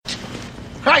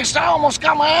Christ, I almost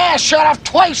got my ass shut off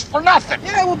twice for nothing.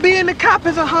 Yeah, well, being a cop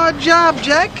is a hard job,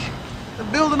 Jack. The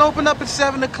building opened up at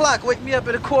 7 o'clock. Wake me up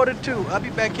at 1:45. I'll be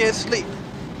back here asleep.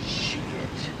 Shit.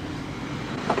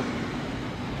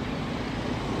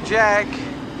 Jack,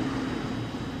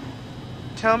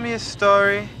 tell me a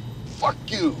story. Fuck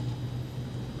you.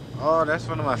 Oh, that's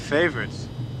one of my favorites.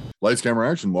 Lights, camera,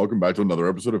 action. Welcome back to another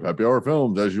episode of Happy Hour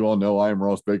Films. As you all know, I am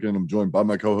Ross Bacon. I'm joined by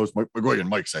my co-host, Mike McGuigan.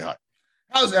 Mike, say hi.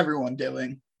 How's everyone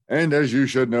doing? And as you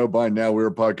should know by now, we're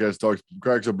a podcast talks,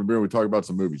 cracks up a beer. We talk about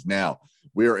some movies. Now,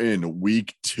 we are in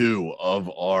week 2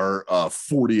 of our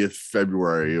 40th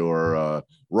February or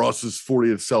Ross's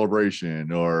 40th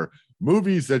celebration or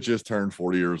movies that just turned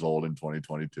 40 years old in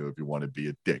 2022, if you want to be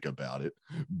a dick about it.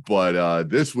 But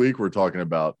this week, we're talking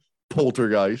about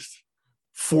Poltergeist,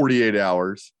 48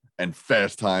 Hours, and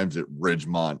Fast Times at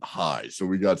Ridgemont High. So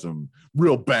we got some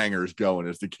real bangers going,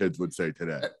 as the kids would say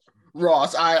today.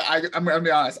 Ross, I'm gonna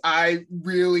be honest. I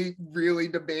really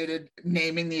debated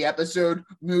naming the episode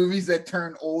 "Movies That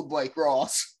Turn Old Like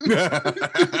Ross."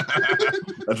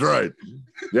 That's right.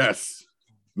 Yes,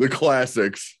 the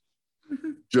classics,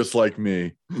 just like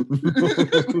me.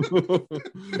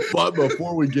 But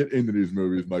before we get into these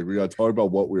movies, Mike, we got to talk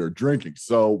about what we are drinking.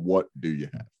 So, what do you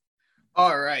have?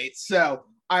 All right, so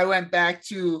I went back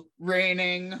to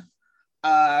reigning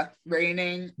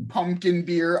pumpkin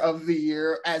beer of the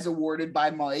year as awarded by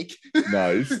Mike.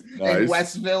 Nice. In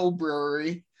Westville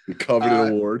Brewery. The coveted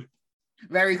award.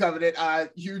 Very coveted.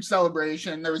 Huge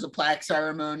celebration. There was a plaque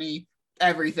ceremony.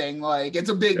 Everything. Like, it's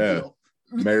a big deal.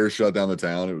 Mayor shut down the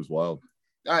town. It was wild.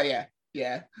 Oh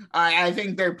yeah. I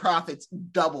think their profits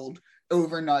doubled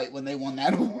overnight when they won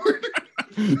that award.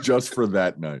 Just for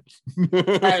that night.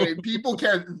 I mean, people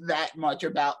care that much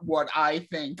about what I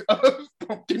think of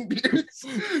pumpkin beers.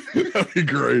 That'd be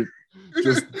great.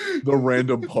 Just the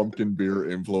random pumpkin beer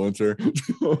influencer.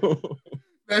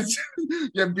 That's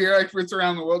beer experts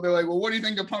around the world. They're like, well, what do you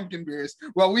think of pumpkin beers?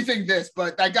 Well, we think this,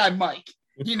 but that guy Mike,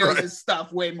 he knows his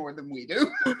stuff way more than we do.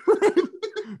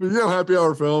 You know, Happy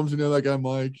Hour Films, you know that guy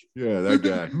Mike? Yeah, that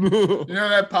guy. You know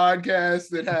that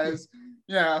podcast that has,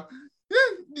 a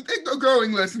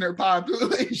growing listener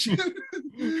population.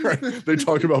 Right. They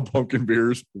talk about pumpkin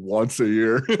beers once a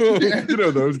year. Yeah. You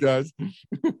know those guys.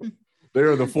 They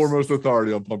are the foremost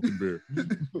authority on pumpkin beer.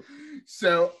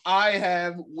 So I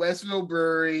have Westville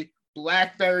Brewery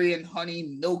Blackberry and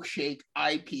Honey Milkshake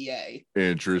IPA.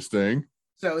 Interesting.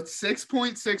 So it's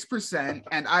 6.6%,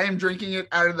 and I am drinking it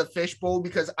out of the fishbowl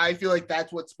because I feel like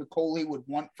that's what Spicoli would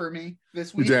want for me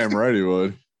this week. You damn right he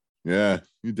would. Yeah,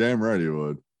 you damn right he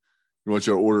would. He wants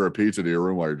you to order a pizza to your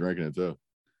room while you're drinking it too.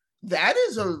 That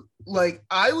is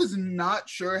I was not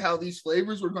sure how these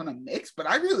flavors were going to mix, but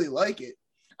I really like it.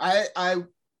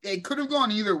 It could have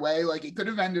gone either way. Like, it could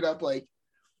have ended up like,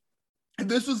 if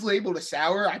this was labeled a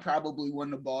sour, I probably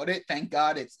wouldn't have bought it. Thank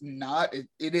God it's not.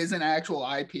 It is an actual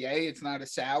IPA. It's not a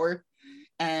sour.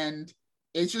 And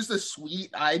it's just a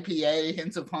sweet IPA,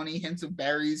 hints of honey, hints of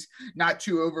berries, not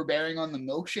too overbearing on the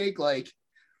milkshake. Like,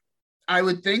 I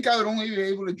would think I would only be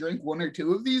able to drink 1 or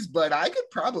 2 of these, but I could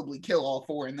probably kill all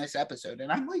 4 in this episode,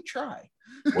 and I might try.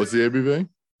 What's the ABV?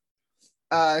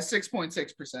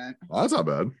 6.6%. Oh, that's not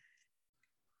bad.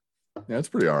 Yeah, it's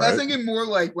pretty all right. I was thinking more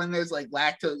like when there's like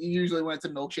lactose. Usually when it's a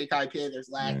milkshake IPA, there's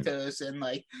lactose and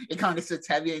like it kind of sits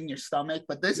heavy in your stomach,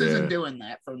 but this isn't doing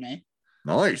that for me.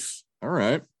 Nice. All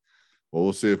right. Well,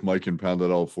 we'll see if Mike can pound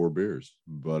out all 4 beers.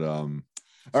 But all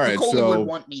right. Spicoli So would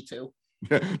want me to.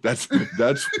 that's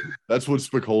what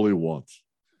Spicoli wants.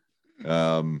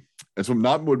 That's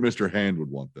not what Mr. Hand would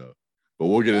want though. But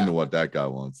we'll get into what that guy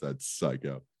wants. That's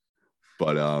psycho.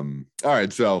 But all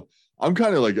right. So I'm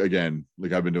kind of like, again,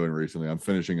 like I've been doing recently, I'm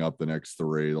finishing up the next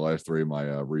 3. The last 3 of my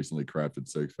recently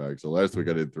crafted 6-pack. So last week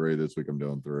I did 3. This week I'm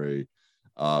doing 3.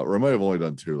 Or I might have only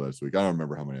done 2 last week. I don't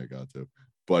remember how many I got to.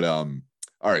 But all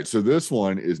right. So this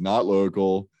one is not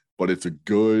local, but it's a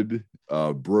good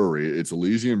brewery. It's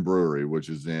Elysian Brewery, which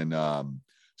is in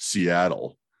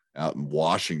Seattle, out in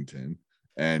Washington.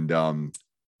 And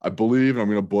I believe, and I'm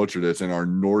going to butcher this, and our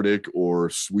Nordic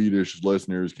or Swedish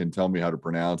listeners can tell me how to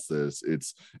pronounce this.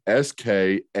 It's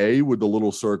SKA with the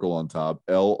little circle on top,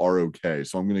 LROK.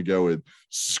 So I'm going to go with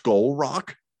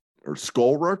Skullrock or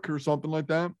something like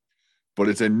that. But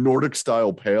it's a Nordic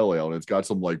style pale ale, and it's got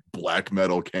some like black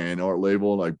metal can art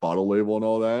label, like bottle label and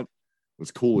all that.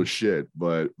 It's cool as shit,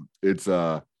 but it's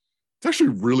actually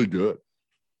really good.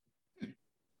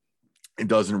 It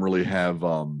doesn't really have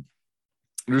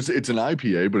it's an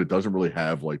IPA, but it doesn't really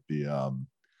have like the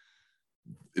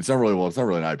it's not really an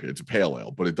IPA, it's a pale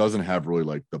ale, but it doesn't have really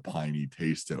like the piney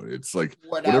taste to it. It's like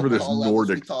What whatever this alcohol levels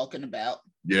Nordic we talking about.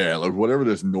 Yeah, like whatever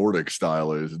this Nordic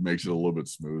style is, it makes it a little bit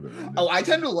smoother. Oh, I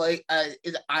tend to like is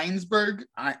it Einsberg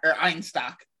or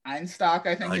Einstock? Einstock,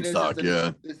 I think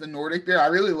Einstock, is the Nordic beer. I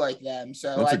really like them.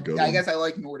 So That's a good I one. guess I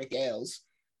like Nordic ales.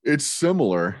 It's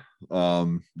similar.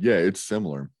 Yeah, it's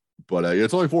similar, but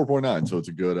it's only 4.9, so it's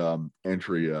a good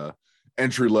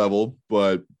entry level.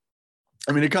 But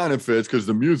I mean, it kind of fits because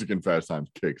the music in Fast Times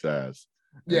kicks ass.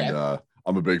 Yeah, And,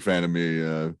 I'm a big fan of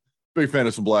big fan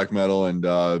of some black metal, and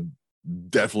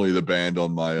definitely the band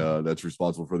on my that's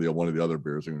responsible for one of the other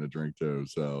beers I'm going to drink too.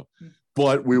 So,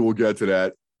 but we will get to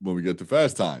that when we get to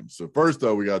Fast Times. So first,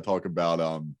 though, we got to talk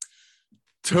about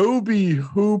Toby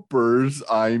Hooper's,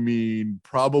 I mean,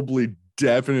 probably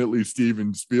definitely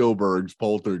Steven Spielberg's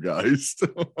Poltergeist.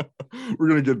 We're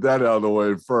going to get that out of the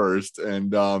way first.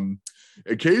 And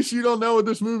in case you don't know what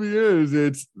this movie is,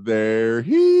 it's They're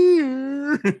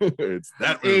Here. It's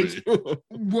that movie.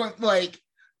 what, like,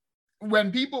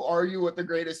 when people argue what the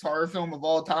greatest horror film of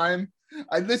all time,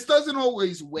 this doesn't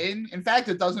always win. In fact,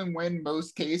 it doesn't win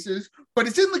most cases, but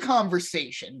it's in the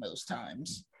conversation most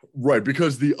times. Right,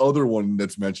 because the other one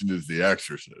that's mentioned is The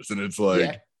Exorcist. And it's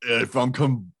like, if I'm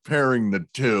comparing the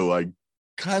two, I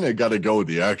kind of got to go with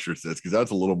The Exorcist because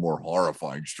that's a little more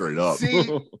horrifying straight up. See,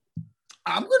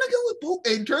 I'm going to go with both.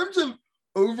 In terms of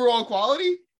overall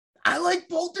quality, I like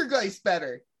Poltergeist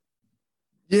better.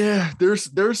 Yeah,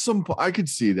 there's some, I could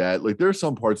see that. Like, there's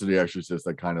some parts of The Exorcist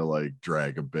that kind of like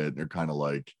drag a bit. They're kind of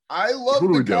like, I love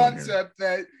the concept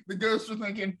that the ghosts are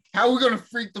thinking, how are we going to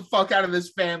freak the fuck out of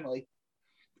this family?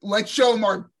 Let's show them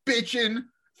our bitchin'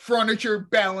 furniture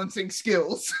balancing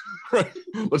skills. Right.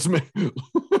 Let's make,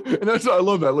 and that's, I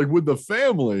love that. Like with the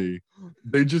family,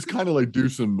 they just kind of like do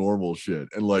some normal shit,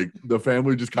 and like the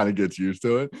family just kind of gets used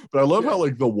to it. But I love how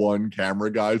like the one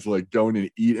camera guy's like going and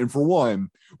eat. And for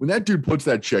one, when that dude puts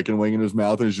that chicken wing in his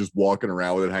mouth and is just walking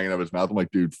around with it hanging out of his mouth, I'm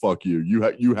like, dude, fuck you.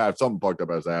 You have something fucked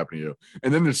up has to happen to you.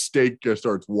 And then the steak just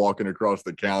starts walking across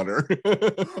the counter.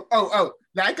 oh,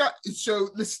 that guy. So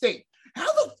the steak. How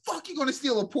the fuck you gonna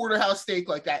steal a porterhouse steak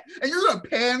like that? And you're gonna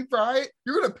pan fry it?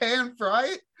 You're gonna pan fry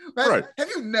it? Right. Have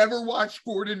you never watched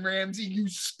Gordon Ramsay, you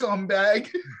scumbag?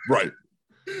 Right.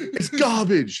 It's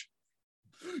garbage.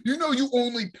 You know you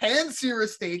only pan sear a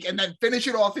steak and then finish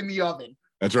it off in the oven.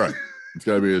 That's right. It's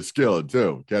gotta be a skillet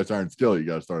too. Cast iron skillet you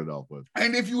gotta start it off with.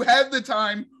 And if you have the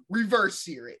time, reverse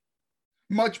sear it.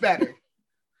 Much better.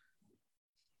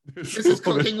 This is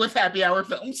Cooking with Happy Hour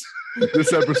Films.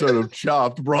 This episode of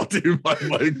Chopped brought to you by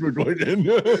Mike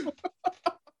McGuigan.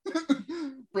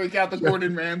 Break out the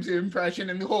Gordon Ramsay impression,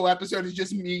 and the whole episode is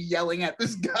just me yelling at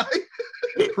this guy.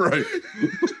 Right.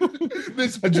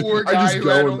 This poor guy who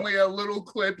had only a little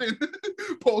clip in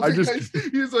Poltergeist.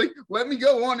 He was like, let me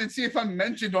go on and see if I'm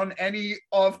mentioned on any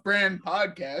off-brand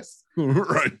podcast.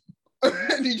 Right.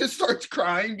 And he just starts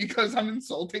crying because I'm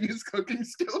insulting his cooking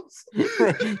skills.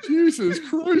 Right. Jesus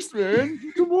Christ, man.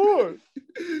 Come on.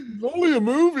 It's only a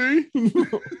movie.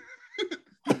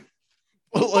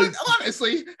 But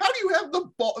honestly, how do you have the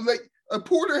ball, like a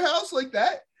porterhouse like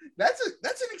that? That's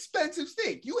an expensive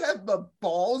steak. You have the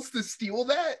balls to steal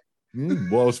that?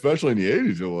 Well, especially in the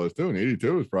 80s it was too. In 82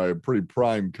 it was probably a pretty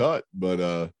prime cut.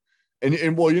 But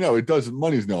and well, you know, it doesn't,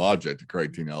 money's no object to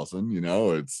Craig T. Nelson, you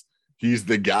know, he's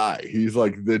the guy. He's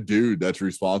like the dude that's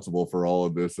responsible for all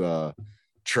of this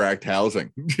tract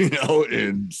housing, you know,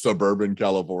 in suburban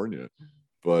California.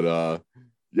 But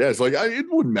yeah, it's like it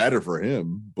wouldn't matter for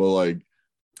him. But like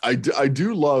I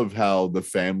do love how the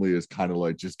family is kind of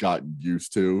like just gotten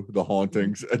used to the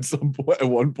hauntings at some point. At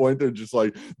one point, they're just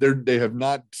like they have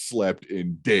not slept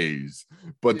in days,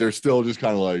 but they're still just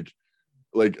kind of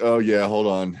like, oh yeah, hold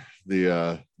on.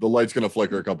 The light's gonna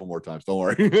flicker a couple more times. Don't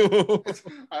worry.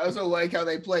 I also like how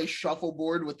they play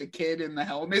shuffleboard with the kid in the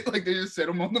helmet. Like they just sit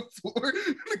him on the floor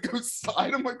and go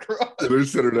slide him across. They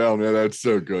sit her down, man. That's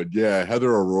so good. Yeah,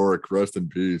 Heather O'Rourke, rest in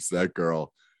peace. That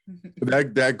girl.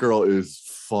 That girl is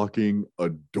fucking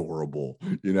adorable,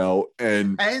 you know,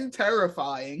 and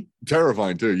terrifying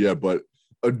too. Yeah, but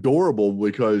adorable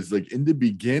because like in the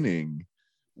beginning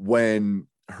when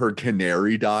her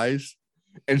canary dies.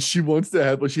 And she wants to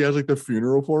have, like, she has like the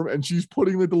funeral form, and she's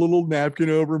putting like the little napkin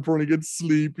over him for when he gets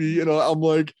sleepy. And I'm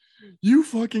like, you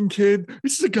fucking kid,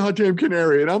 this is a goddamn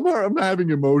canary, and I'm having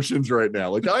emotions right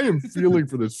now. Like I am feeling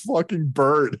for this fucking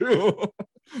bird. But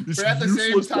at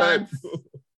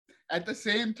the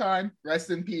same time,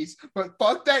 rest in peace. But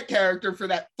fuck that character for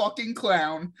that fucking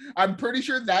clown. I'm pretty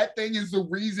sure that thing is the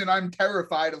reason I'm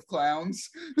terrified of clowns.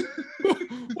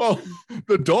 Well,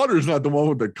 the daughter's not the one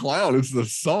with the clown, it's the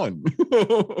son.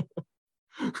 The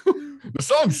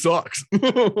son sucks.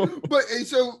 But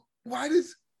so why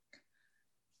does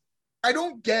I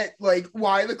don't get like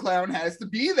why the clown has to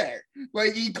be there.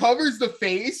 Like he covers the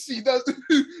face. He does.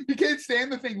 He can't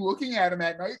stand the thing looking at him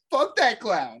at night. Fuck that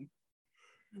clown.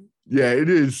 Yeah, it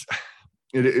is.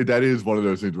 That is one of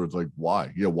those things where it's like,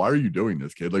 why? Yeah, why are you doing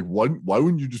this, kid? Like, why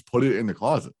wouldn't you just put it in the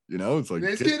closet? You know, it's like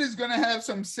this kid is gonna have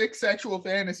some sick sexual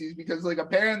fantasies because, like,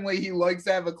 apparently he likes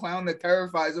to have a clown that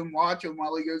terrifies him, watch him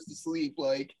while he goes to sleep.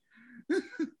 Like,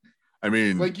 I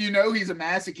mean, like he's a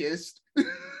masochist.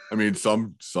 I mean,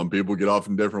 some people get off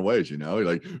in different ways. You know,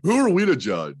 like who are we to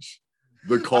judge?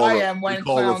 I am when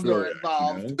clowns are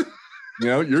involved. You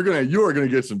know, you are gonna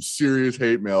get some serious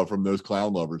hate mail from those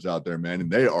clown lovers out there, man, and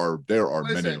there are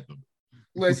many of them.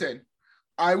 Listen,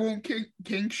 I won't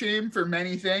kink shame for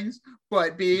many things,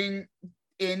 but being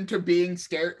into being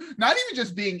scared, not even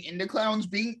just being into clowns,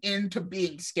 being into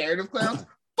being scared of clowns,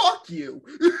 fuck you.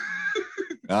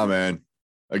 Nah, man.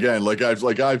 Again, like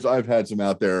I've had some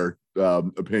out there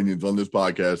opinions on this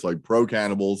podcast, like pro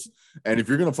cannibals, and if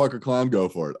you're gonna fuck a clown, go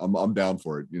for it. I'm down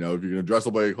for it. You know, if you're gonna dress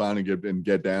up like a clown and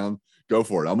get down, go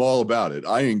for it. I'm all about it.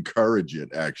 I encourage it,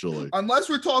 actually. Unless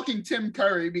we're talking Tim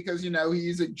Curry, because, you know,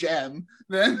 he's a gem,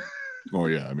 then. Oh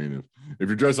yeah, I mean, if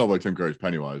you're dressed up like Tim Curry's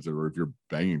Pennywise, or if you're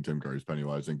banging Tim Curry's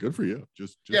Pennywise, then good for you.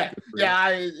 Just yeah,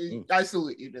 I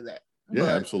salute you to that. Yeah, but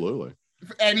absolutely.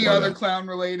 For any other clown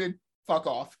related, fuck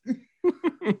off.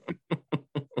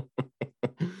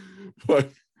 But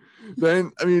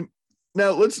then, I mean,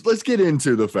 now let's get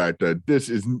into the fact that this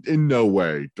is in no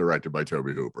way directed by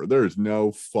Tobe Hooper. There is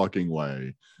no fucking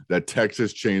way that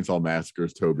Texas Chainsaw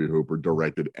Massacre's Tobe Hooper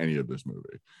directed any of this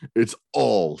movie. It's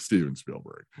all Steven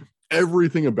Spielberg.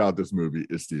 Everything about this movie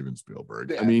is Steven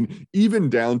Spielberg. Yeah. I mean, even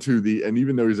down to and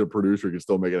even though he's a producer, he can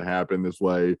still make it happen this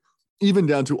way, even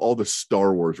down to all the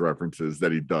Star Wars references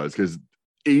that he does, because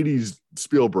 80s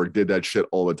Spielberg did that shit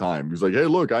all the time. He's like, hey,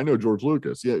 look, I know George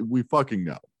Lucas. Yeah, we fucking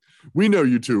know. We know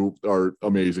you two are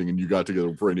amazing and you got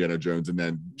together for Indiana Jones, and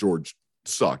then George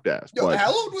sucked ass. Yo,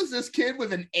 how old was this kid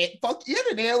with he had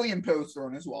an alien poster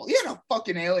on his wall. He had a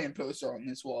fucking alien poster on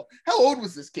this wall. How old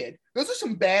was this kid? Those are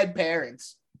some bad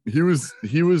parents. He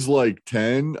was like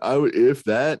 10, if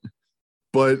that.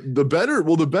 But the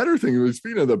better thing,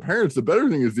 speaking of the parents, the better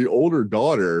thing is the older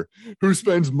daughter who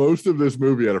spends most of this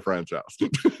movie at a friend's house.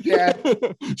 Yeah.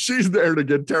 She's there to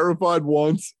get terrified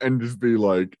once and just be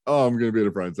like, oh, I'm going to be at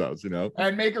a friend's house, you know?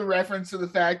 And make a reference to the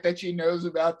fact that she knows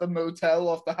about the motel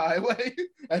off the highway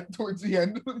towards the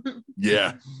end of the movie.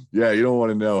 Yeah. Yeah, you don't want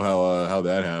to know how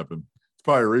that happened. It's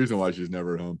probably a reason why she's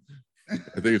never at home. I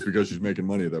think it's because she's making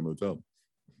money at that motel.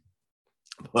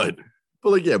 But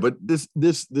like, yeah, but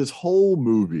this whole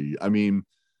movie, I mean,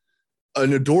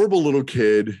 an adorable little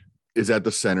kid is at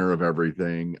the center of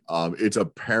everything.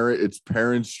 It's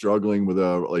parents struggling with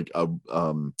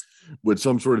with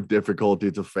some sort of difficulty.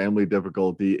 It's a family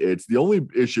difficulty. It's the only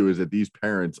issue is that these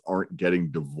parents aren't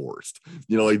getting divorced.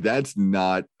 You know, like that's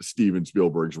not Steven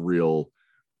Spielberg's real,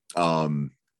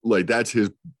 like that's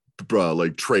his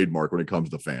like trademark when it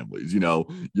comes to families. You know,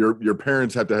 your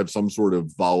parents have to have some sort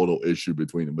of volatile issue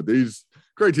between them, but these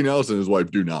Craig T. Nelson and his wife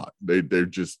do not. They're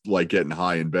just like getting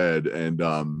high in bed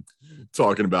and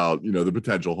talking about, you know, the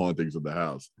potential hauntings of the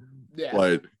house. Yeah.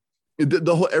 But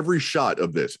the whole every shot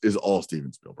of this is all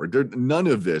Steven Spielberg. None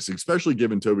of this, especially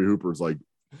given Tobe Hooper's like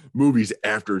movies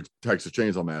after Texas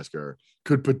Chainsaw Massacre,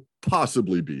 could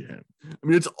possibly be him. I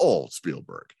mean, it's all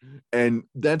Spielberg, and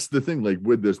that's the thing. Like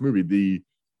with this movie,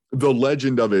 the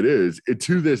legend of it is,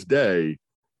 to this day,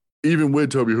 even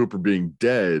with Tobe Hooper being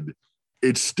dead,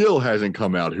 it still hasn't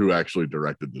come out who actually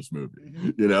directed this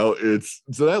movie. You know,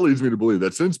 so that leads me to believe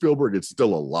that since Spielberg is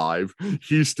still alive,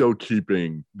 he's still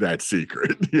keeping that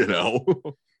secret, you know?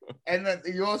 And then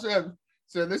you also have,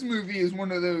 so this movie is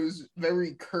one of those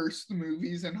very cursed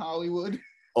movies in Hollywood.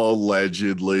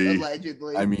 Allegedly.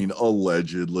 I mean,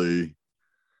 allegedly.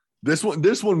 This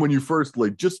one, when you first,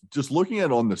 like, just looking at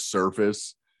it on the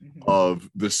surface, of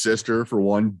the sister, for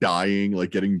one, dying,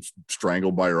 like getting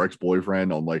strangled by her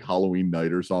ex-boyfriend on like Halloween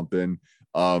night or something.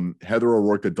 Heather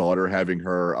O'Rourke, the daughter, having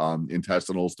her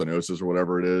intestinal stenosis or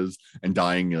whatever it is, and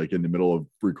dying like in the middle of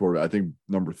recording, I think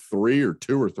number 3 or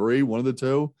 2 or 3, one of the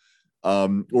two,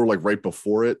 or like right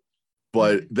before it.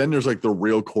 But then there's like the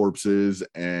real corpses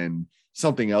and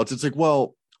something else. It's like,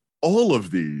 well, all of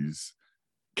these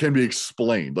can be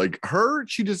explained. Like Heather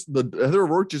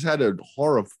O'Rourke just had a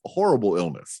horrible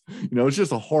illness. You know, it's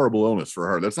just a horrible illness for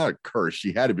her. That's not a curse.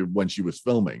 She had it when she was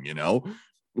filming, you know.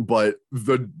 But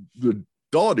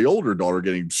the older daughter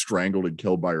getting strangled and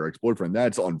killed by her ex-boyfriend,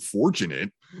 that's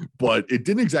unfortunate, but it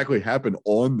didn't exactly happen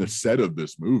on the set of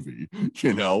this movie,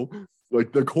 you know.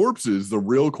 Like the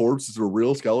real corpses, the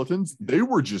real skeletons, they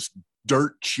were just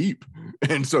dirt cheap.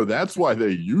 And so that's why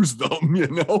they use them, you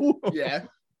know? Yeah.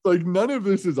 Like none of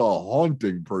this is a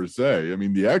haunting per se. I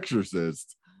mean, The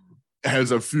Exorcist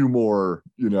has a few more,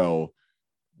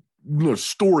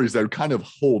 stories that kind of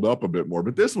hold up a bit more,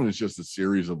 but this one is just a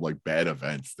series of like bad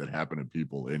events that happen to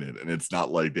people in it, and it's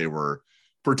not like they were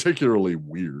particularly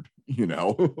weird.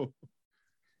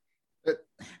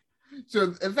 So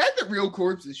the fact that real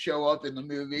corpses show up in the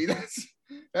movie,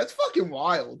 that's fucking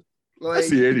wild. Like,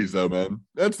 that's the 80s though, man.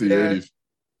 That's the 80s.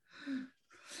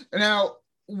 Now,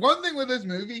 one thing with this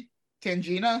movie,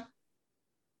 Tangina,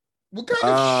 what kind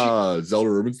of Zelda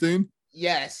Rubinstein?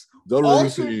 Yes. Zelda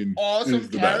Rubinstein awesome is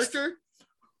the character.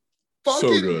 Best.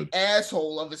 Fucking so good.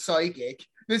 asshole of a psychic.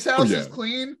 This house is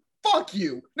clean. Fuck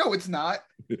you. No, it's not.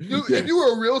 If you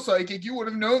were a real psychic, you would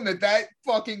have known that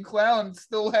fucking clown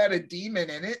still had a demon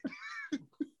in it.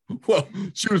 Well,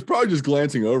 she was probably just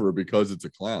glancing over it because it's a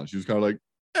clown. She was kind of like,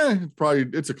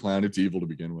 it's a clown. It's evil to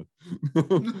begin with.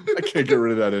 I can't get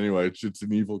rid of that anyway. It's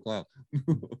an evil clown.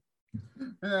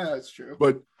 Yeah, that's true.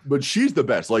 But she's the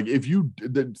best. Like and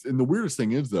the weirdest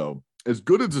thing is though, as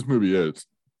good as this movie is,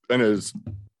 and as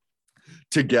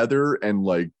together and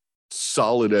like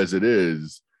solid as it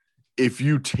is, if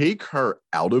you take her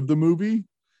out of the movie,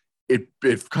 it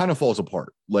kind of falls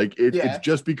apart. Like it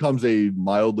just becomes a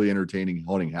mildly entertaining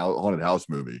haunted house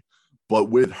movie. But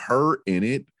with her in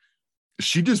it,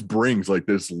 she just brings like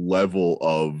this level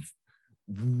of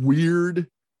weird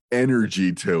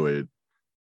energy to it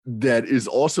that is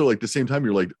also like the same time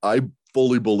you're like, I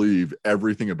fully believe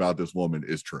everything about this woman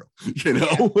is true.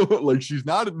 Like she's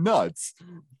not nuts.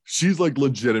 She's like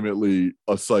legitimately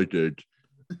a psychic,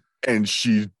 and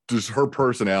she just, her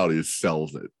personality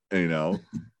sells it, No,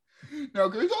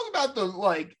 can we talk about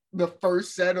the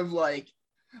first set of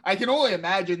I can only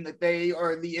imagine that they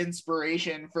are the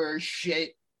inspiration for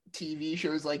shit TV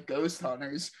shows like Ghost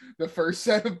Hunters, the first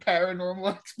set of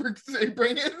paranormal experts they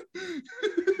bring in.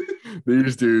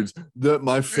 These dudes,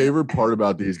 my favorite part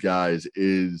about these guys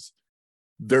is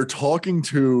they're talking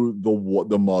to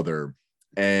the mother,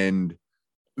 and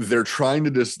they're trying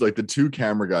to just like the two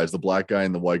camera guys, the black guy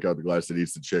and the white guy with the glass that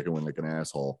eats the chicken when like an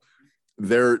asshole.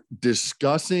 They're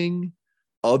discussing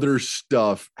other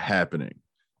stuff happening.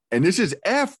 And this is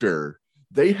after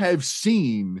they have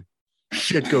seen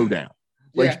shit go down.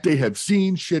 Like they have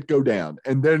seen shit go down.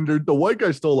 And then the white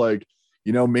guy's still like,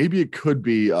 maybe it could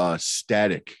be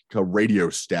static, radio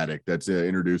static that's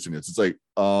introducing this. It's like,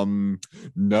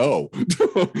 no,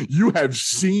 you have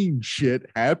seen shit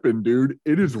happen, dude.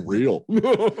 It is real.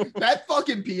 That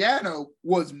fucking piano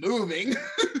was moving.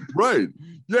 Right.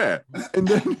 Yeah. And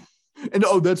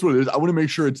that's what it is. I want to make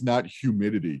sure it's not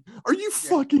humidity. Are you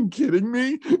fucking kidding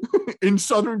me? In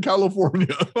Southern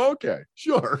California. Okay,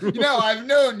 sure. I've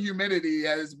known humidity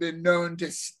has been known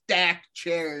to stack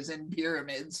chairs in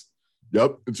pyramids.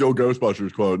 Yep. It's the old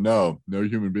Ghostbusters quote. No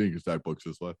human being can stack books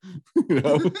this way.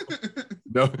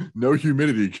 No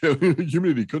humidity.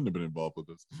 Humidity couldn't have been involved with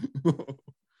this.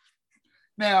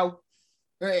 Now,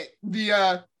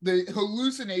 the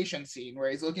hallucination scene where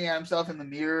he's looking at himself in the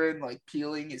mirror and like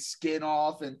peeling his skin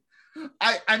off, and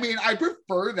I mean I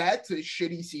prefer that to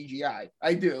shitty CGI.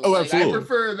 I do. Oh, absolutely. I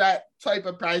prefer that type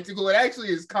of practical. It actually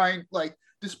is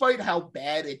despite how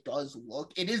bad it does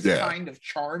look, it is kind of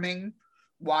charming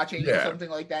watching something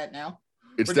like that now.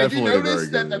 It's but definitely did you notice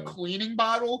that the though. cleaning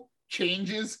bottle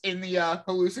changes in the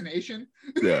hallucination?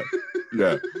 Yeah.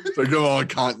 It's like,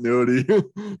 continuity.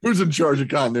 Who's in charge of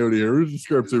continuity here? Who's the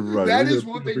script supervisor? That is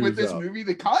one thing with this movie.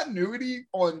 The continuity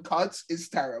on cuts is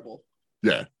terrible.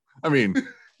 Yeah. I mean,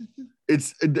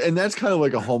 and that's kind of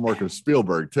like a hallmark of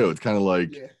Spielberg too. It's kind of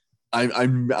like,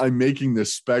 I'm making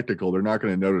this spectacle. They're not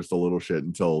going to notice the little shit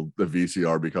until the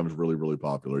VCR becomes really, really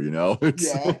popular,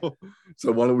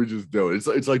 So why don't we just do it?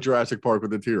 It's like Jurassic Park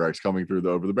with the T-Rex coming through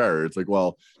over the barrier. It's like,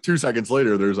 well, 2 seconds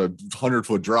later, there's a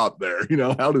 100-foot drop there.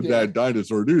 How did that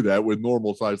dinosaur do that with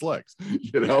normal sized legs?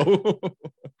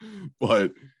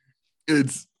 But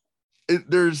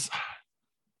there's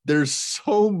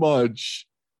so much.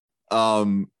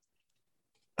 I'm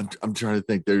trying to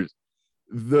think. There's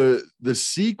the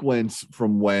sequence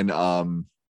from when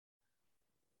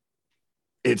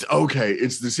it's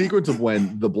the sequence of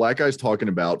when the black guy's talking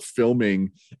about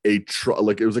filming a truck,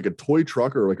 like it was like a toy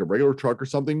truck or like a regular truck or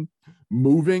something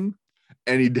moving,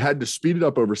 and he had to speed it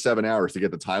up over 7 hours to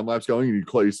get the time lapse going, and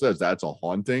he says that's a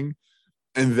haunting.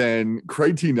 And then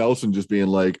Craig T. Nelson just being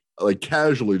like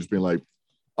casually just being like,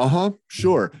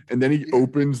 sure. And then he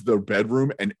opens the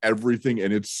bedroom and everything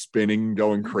and it's spinning,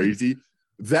 going crazy.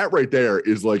 that right there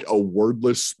is like a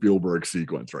wordless Spielberg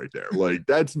sequence right there. Like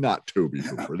that's not Toby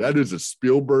Hooper. That is a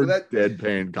Spielberg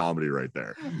deadpan comedy right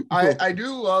there. I do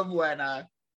love when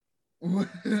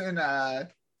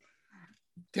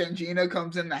Tangina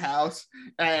comes in the house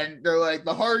and they're like,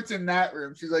 the heart's in that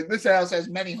room. She's like, this house has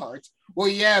many hearts. Well,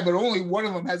 yeah, but only one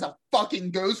of them has a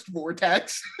fucking ghost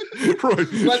vortex. Right.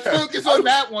 Let's focus on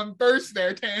that one first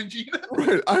there, Tangina.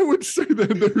 Right. I would say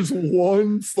that there's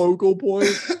one focal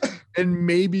point and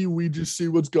maybe we just see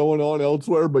what's going on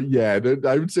elsewhere. But yeah,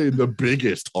 I would say the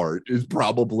biggest heart is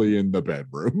probably in the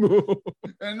bedroom.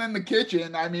 And then the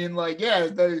kitchen. I mean, like, yeah,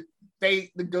 the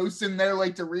ghosts in there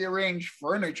like to rearrange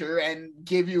furniture and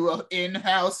give you an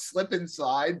in-house slip and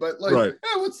slide, but like, right.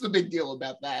 What's the big deal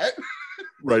about that?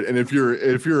 Right. And if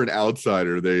you're an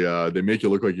outsider, they make you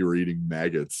look like you were eating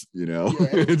maggots, you know,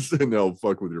 Yeah. and they'll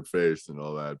fuck with your face and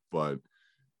all that. But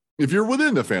if you're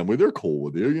within the family, they're cool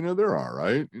with you, you know, they're all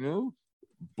right, you know,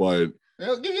 but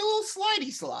They'll give you a little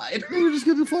slidey slide. you just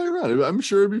get to fly around. I'm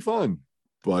sure it'd be fun.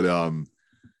 But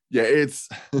yeah, it's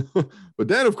but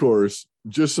then of course,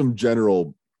 just some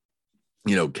general,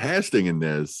 you know, casting in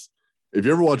this. If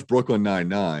you ever watch Brooklyn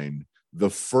Nine-Nine, the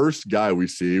first guy we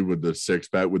see with the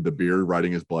six-pack with the beard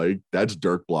riding his bike, that's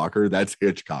Dirk Blocker. That's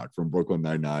Hitchcock from Brooklyn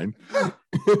Nine-Nine.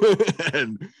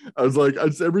 And I was like,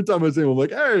 every time I see him, I'm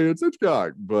like, hey, it's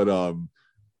Hitchcock. But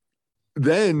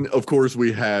then, of course,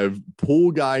 we have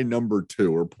pool guy number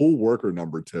 2 or pool worker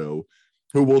number 2,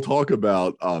 who we'll talk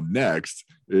about next,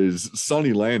 is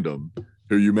Sonny Landham,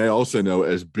 who you may also know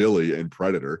as Billy in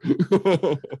Predator.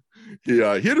 He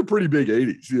had a pretty big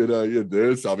 80s. He had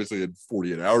this, obviously had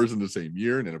 48 Hours in the same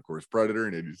year, and then of course Predator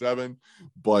in 87.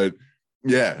 But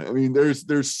yeah, I mean,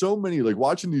 there's so many, like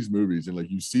watching these movies and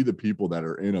like you see the people that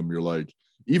are in them, you're like,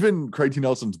 even Craig T.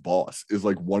 Nelson's boss is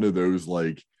like one of those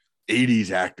like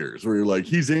 80s actors where you're like,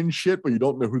 he's in shit, but you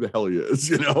don't know who the hell he is,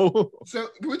 you know? So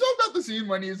can we talk about the scene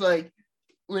when he's like,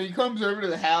 when he comes over to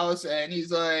the house and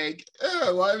he's like,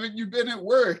 oh, why haven't you been at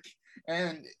work?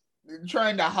 And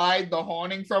trying to hide the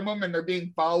haunting from him, and they're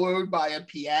being followed by a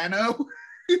piano.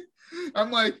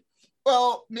 I'm like,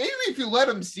 well, maybe if you let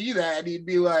him see that, he'd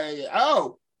be like,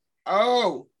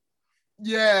 oh,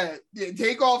 yeah,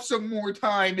 take off some more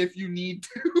time if you need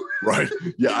to. Right.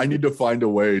 Yeah, I need to find a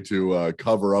way to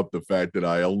cover up the fact that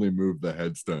I only moved the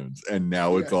headstones, and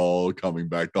now it's all coming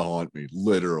back to haunt me,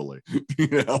 literally.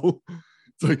 You know?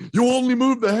 It's like, you only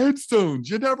moved the headstones.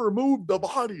 You never moved the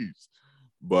bodies.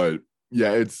 But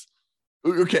yeah, it's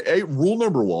okay. Hey, rule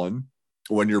number 1,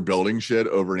 when you're building shit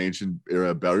over an ancient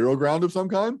burial ground of some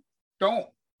kind, don't.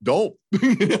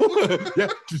 Yeah,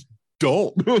 just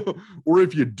don't. Or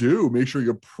if you do, make sure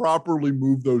you properly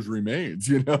move those remains,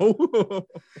 you know?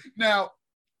 Now,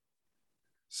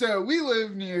 so we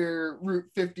live near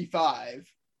Route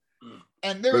 55,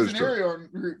 and there was an area on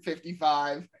Route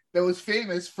 55 that was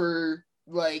famous for,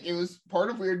 like, it was part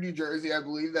of Weird New Jersey, I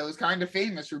believe, that was kind of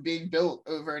famous for being built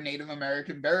over a Native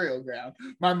American burial ground.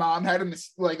 My mom had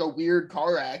a weird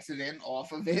car accident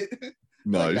off of it.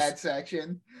 Nice. Like that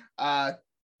section.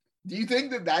 Do you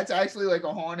think that that's actually like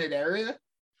a haunted area?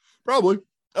 Probably.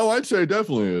 Oh, I'd say it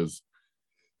definitely is.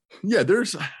 Yeah,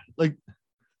 there's like,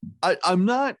 I'm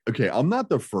not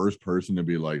the first person to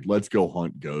be like, let's go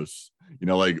hunt ghosts, you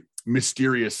know, like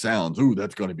mysterious sounds. Ooh,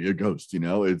 that's going to be a ghost, you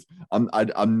know.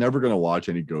 I'm never going to watch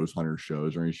any ghost hunter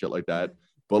shows or any shit like that.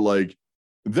 But like,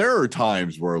 there are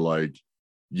times where like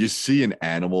you see an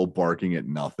animal barking at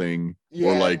nothing,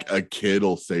 or like a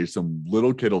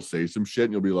little kid will say some shit,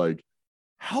 and you'll be like,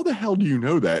 how the hell do you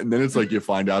know that? And then it's like you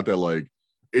find out that like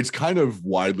it's kind of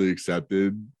widely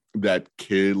accepted that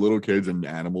little kids and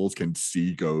animals can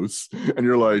see ghosts, and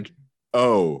you're like,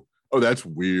 oh, that's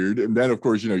weird. And then of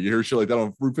course, you know, you hear shit like that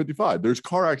on Route 55. There's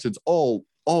car accidents all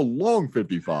along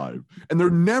 55, and they're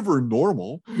never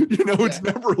normal. You know, it's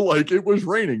never like it was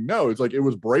raining. No, it's like it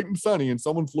was bright and sunny and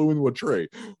someone flew into a tree.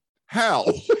 How?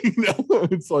 You know,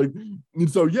 it's like,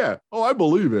 and so yeah, I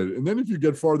believe it. And then if you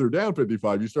get farther down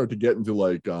 55, you start to get into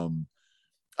like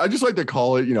I just like to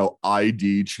call it, you know,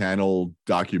 ID channel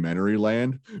documentary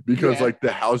land, because like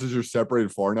the houses are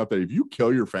separated far enough that if you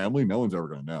kill your family, no one's ever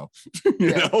gonna know.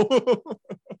 You know?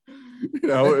 You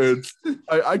know, it's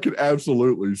I could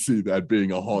absolutely see that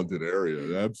being a haunted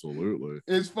area. Absolutely.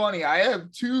 It's funny. I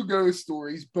have 2 ghost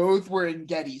stories. Both were in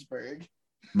Gettysburg.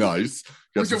 Nice.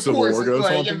 Got Which, some of course, Civil War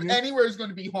like, ghosts if anywhere is going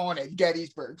to be haunted,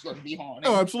 Gettysburg's going to be haunted.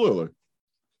 Oh, absolutely.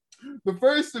 The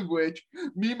first of which,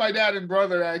 me, my dad, and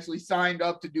brother actually signed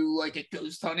up to do like a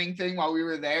ghost hunting thing while we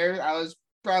were there. I was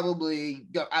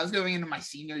going into my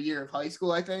senior year of high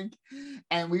school, I think.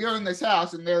 And we go in this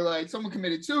house, and they're like, someone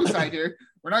committed suicide here.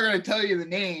 We're not going to tell you the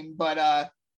name, but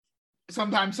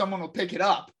sometimes someone will pick it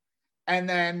up. And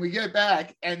then we get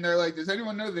back and they're like, does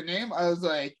anyone know the name? I was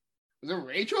like, was it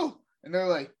Rachel? And they're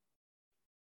like,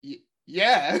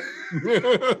 yeah.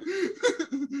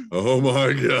 Oh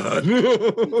my God.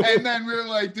 And then we were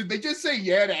like, did they just say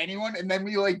yeah to anyone? And then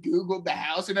we like Googled the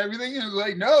house and everything. And it was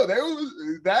like, no,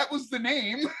 that was the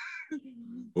name.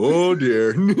 Oh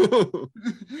dear. And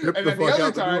then the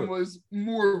other time was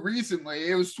more recently.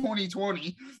 It was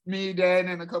 2020. Me, Dan,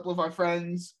 and a couple of our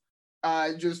friends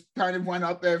just kind of went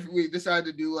up there. We decided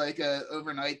to do like a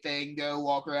overnight thing, go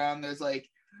walk around. There's like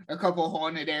a couple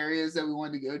haunted areas that we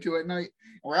wanted to go to at night.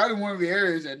 We're out in one of the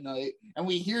areas at night and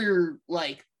we hear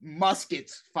like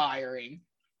muskets firing.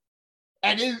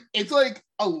 And it's like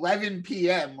 11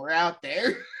 p.m. We're out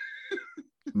there.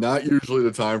 Not usually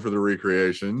the time for the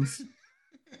recreations.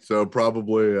 So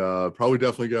probably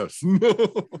definitely ghosts.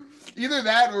 Either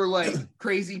that or like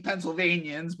crazy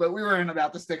Pennsylvanians, but we weren't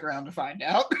about to stick around to find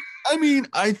out. I mean,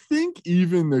 I think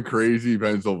even the crazy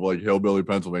hillbilly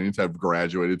Pennsylvanians have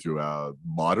graduated to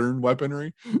modern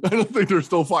weaponry. I don't think they're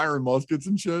still firing muskets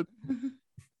and shit.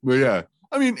 But yeah,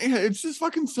 I mean, it's just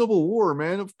fucking Civil War,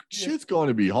 man. Shit's going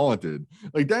to be haunted.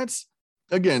 Like that's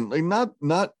again, like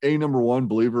not a number one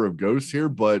believer of ghosts here,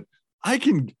 but I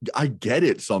get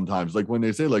it sometimes. Like when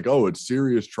they say like, oh, it's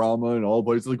serious trauma and all,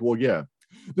 but it's like, well, yeah,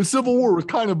 the Civil War was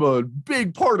kind of a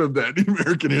big part of that in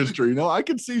American history. You know, I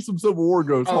could see some Civil War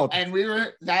ghosts. Oh, and we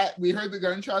heard the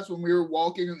gunshots when we were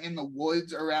walking in the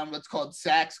woods around what's called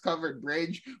Sachs Covered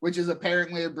Bridge, which is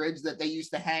apparently a bridge that they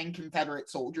used to hang Confederate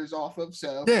soldiers off of.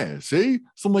 So yeah, see,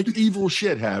 some like evil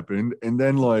shit happened, and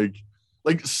then like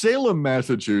Salem,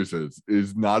 Massachusetts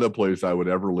is not a place I would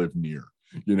ever live near.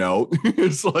 You know,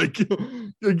 it's like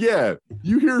yeah,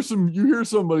 you hear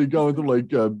somebody going through like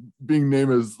being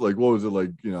named as like, what was it,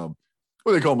 like, you know,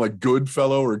 what do they call them, like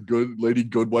Goodfellow or Good Lady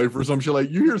Goodwife or some shit.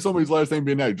 Like you hear somebody's last name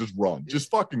being that, just run, just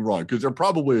fucking run, because they're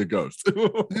probably a ghost.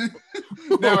 No,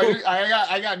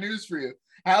 I got news for you.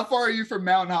 How far are you from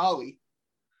Mount Holly?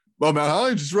 Well, Mount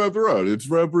Holly just right up the road. It's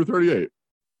right for 38.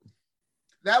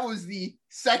 That was the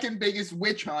second biggest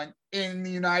witch hunt in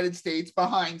the United States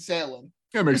behind Salem.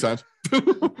 Yeah, it makes sense. If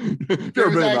you've ever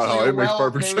been about how it makes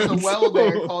perfect sense. There was a well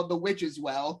there called the Witch's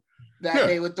Well that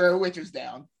they would throw witches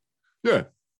down. Yeah.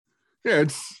 Yeah,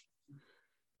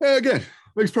 again,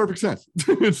 makes perfect sense.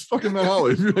 It's fucking Mount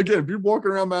Holly. If you're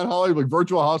walking around Mount Holly, like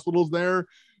virtual hospitals there,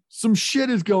 some shit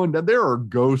is going down. There are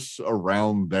ghosts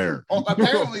around there. Oh,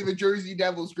 apparently the Jersey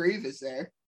Devil's grave is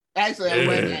there. Actually,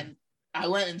 I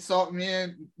went and saw me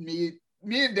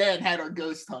and Dan had our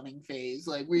ghost hunting phase.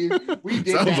 Like we did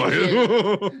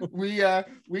that shit.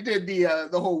 We did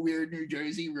the whole weird New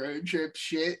Jersey road trip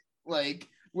shit. Like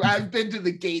I've been to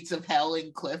the gates of hell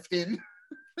in Clifton.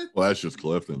 Well, that's just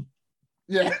Clifton.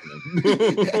 Yeah.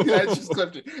 That's just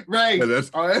Clifton. Right. Yeah,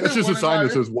 that's just a sign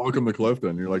that says welcome to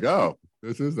Clifton. You're like, oh,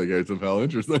 this is the gates of hell.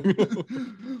 Interesting.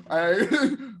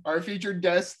 Our featured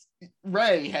guest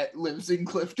Ray lives in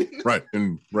Clifton. Right.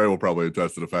 And Ray will probably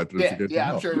attest to the fact that it's the gates of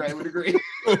hell. I'm sure Ray would agree.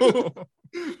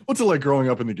 What's it like growing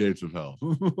up in the gates of hell?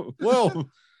 Well,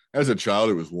 as a child,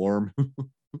 it was warm.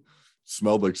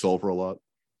 Smelled like sulfur a lot.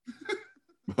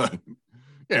 But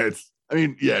yeah,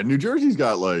 New Jersey's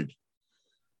got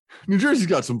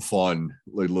some fun,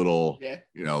 like little,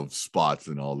 you know, spots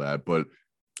and all that. But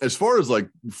as far as like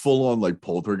full on like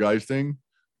poltergeisting,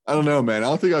 I don't know, man. I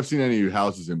don't think I've seen any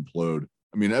houses implode.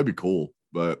 I mean, that'd be cool,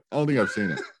 but I don't think I've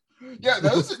seen it. Yeah,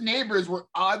 those neighbors were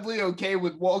oddly okay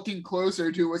with walking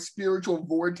closer to a spiritual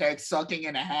vortex sucking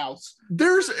in a house.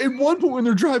 There's at one point when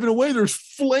they're driving away, there's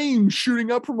flames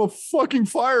shooting up from a fucking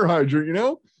fire hydrant, you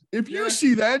know? If you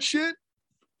see that shit,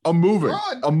 I'm moving.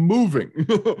 Run. I'm moving.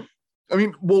 I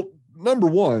mean, well, number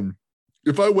one,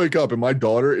 if I wake up and my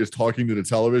daughter is talking to the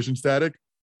television static,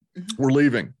 we're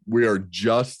leaving. We are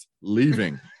just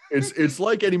leaving. It's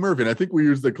like Eddie Murphy, and I think we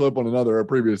used the clip on a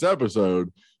previous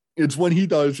episode. It's when he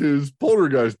does his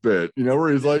poltergeist bit, you know,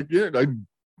 where he's like, yeah,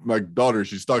 my daughter,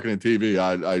 she's stuck in a TV.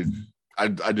 I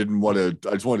didn't want to,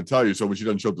 I just wanted to tell you so when she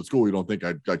doesn't show up to school, you don't think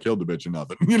I killed the bitch or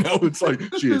nothing. You know, it's like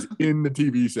she is in the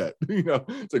TV set. You know,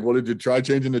 it's like, well, did you try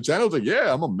changing the channel? It's like,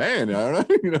 yeah, I'm a man. All right.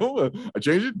 You know, I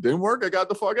changed it, didn't work. I got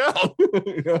the fuck out.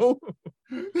 You know?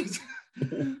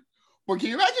 Well, can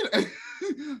you imagine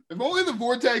if only the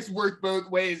vortex worked both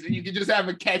ways and you could just have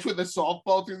a catch with a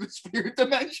softball through the spirit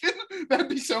dimension? That'd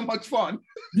be so much fun.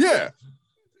 Yeah.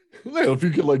 If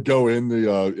you could like go in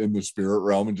the spirit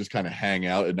realm and just kind of hang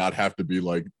out and not have to be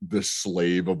like the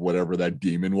slave of whatever that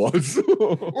demon was. Or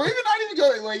even not even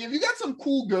go, like if you got some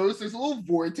cool ghost, there's a little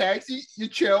vortex, you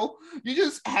chill, you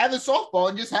just have a softball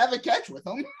and just have a catch with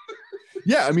them.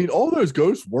 Yeah, I mean, all those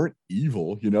ghosts weren't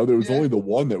evil, there was Yeah. only the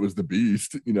one that was the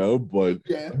beast, but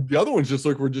Yeah. the other ones just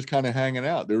were just kind of hanging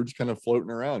out. They were just kind of floating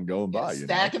around, going by,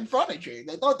 Stacking furniture.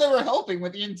 They thought they were helping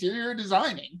with the interior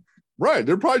designing. Right.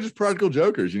 They're probably just practical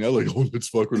jokers, like, oh, let's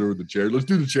fuck with her with the chair. Let's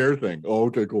do the chair thing. Oh,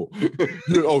 okay, cool.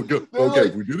 Oh, good. Okay,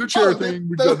 like, we do the chair thing.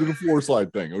 We got to do the floor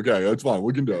slide thing. Okay, that's fine.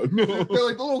 We can do it. They're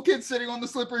like the little kids sitting on the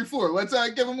slippery floor. Let's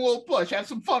give them a little push. Have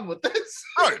some fun with this.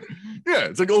 Right. Yeah.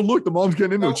 It's like, oh, look, the mom's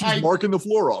getting into it. She's marking the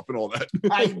floor off and all that.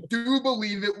 I do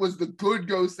believe it was the good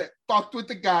ghost that fucked with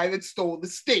the guy that stole the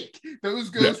steak. Those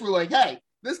ghosts were like, hey,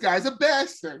 this guy's a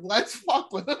bastard. Let's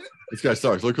fuck with him. This guy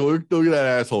sucks. Look at that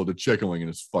asshole, the chicken wing in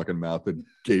his fucking mouth, the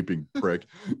gaping prick.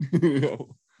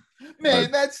 Man,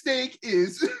 that steak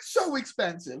is so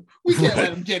expensive. We can't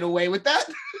let him get away with that.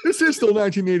 This is still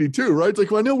 1982, right? It's like,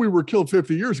 well, I know we were killed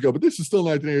 50 years ago, but this is still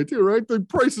 1982, right? The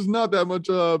price is not that much,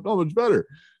 not much better.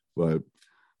 But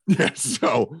yeah,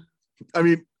 so I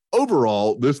mean,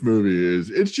 overall, this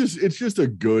movie it's just a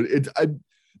good.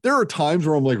 There are times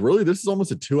where I'm like, really, this is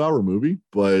almost a 2-hour movie,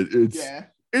 but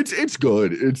it's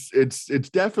good. It's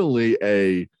definitely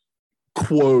a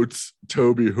quotes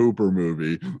Toby Hooper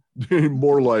movie.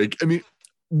 More like, I mean,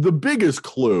 the biggest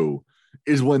clue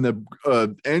is when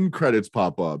the end credits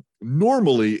pop up.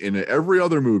 Normally, in every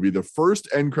other movie, the first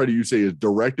end credit you say is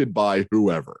directed by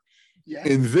whoever. Yeah.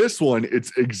 In this one,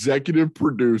 it's executive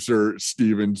producer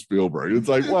Steven Spielberg. It's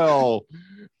like, well,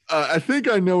 I think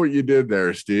I know what you did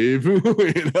there, Steve.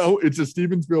 It's a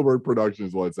Steven Spielberg production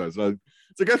is what it says.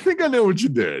 It's like, I think I know what you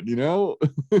did, you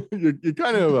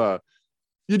kind of,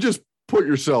 you just put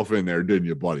yourself in there, didn't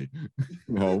you, buddy?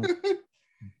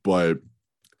 But,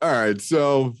 all right,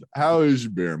 so how is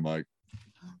your beer, Mike?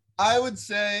 I would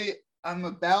say I'm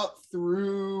about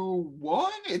through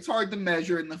one. It's hard to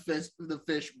measure in the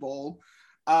fish bowl,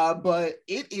 but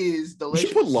it is delicious. You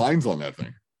should put lines on that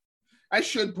thing. I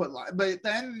should put but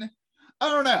then I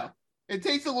don't know. It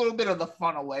takes a little bit of the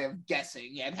fun away of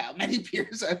guessing at how many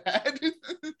beers I've had.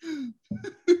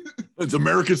 It's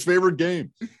America's favorite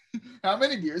game. How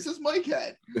many beers has Mike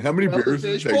had? How many beers?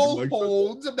 The fish bowl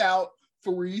holds about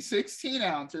 3 16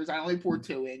 ounces. I only pour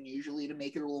 2 in usually to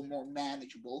make it a little more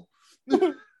manageable.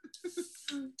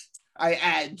 I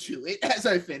add to it as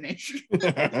I finish.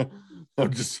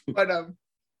 But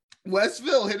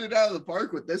Westville hit it out of the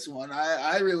park with this one.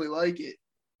 I really like it.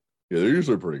 Yeah, they're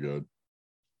usually pretty good.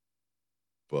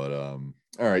 But all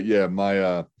right, yeah,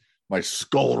 my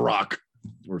Skull Rock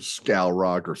or Scal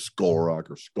Rock or Skull Rock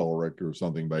or Skull Rick or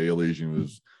something by Elysian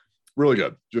was really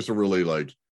good. Just a really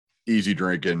like easy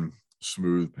drinking,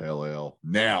 smooth pale ale.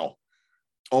 Now,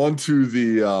 on to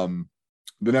the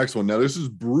next one. Now, this is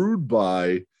brewed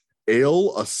by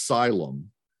Ale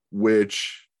Asylum,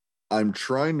 which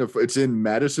it's in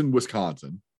Madison,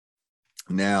 Wisconsin.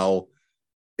 Now,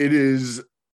 it is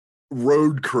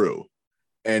Road Crew,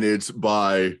 and it's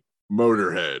by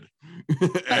Motorhead.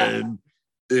 And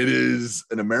it is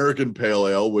an American pale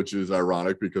ale, which is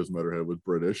ironic because Motorhead was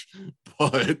British.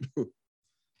 But,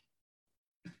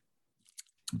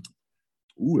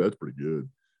 ooh, that's pretty good.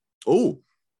 Oh,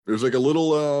 there's like a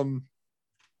little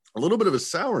bit of a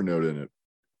sour note in it.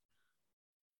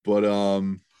 But,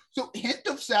 so hint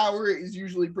of sour is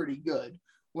usually pretty good.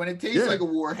 When it tastes like a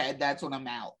warhead, that's when I'm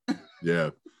out. Yeah.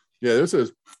 This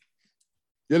is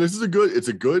a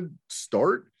good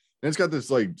start. And it's got this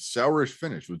like sourish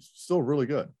finish, which is still really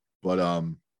good. But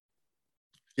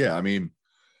yeah, I mean,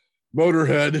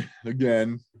 Motorhead,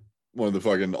 again, one of the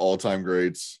fucking all-time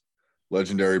greats,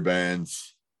 legendary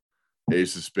bands,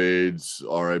 Ace of Spades,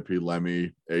 R.I.P.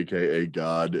 Lemmy, aka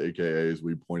God, aka, as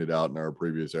we pointed out in our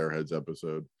previous Airheads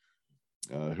episode.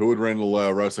 Who would win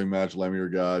a wrestling match, Lemmy or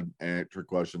God? Trick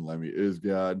question, Lemmy is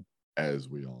God, as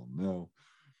we all know.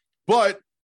 But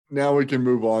now we can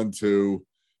move on to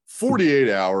 48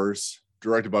 Hours,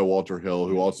 directed by Walter Hill,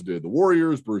 who also did The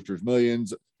Warriors, Brewster's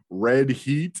Millions, Red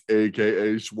Heat,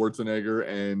 aka Schwarzenegger,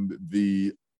 and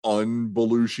the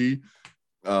Unbelushi.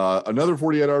 Another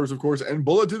 48 Hours, of course, and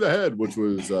Bullet to the Head, which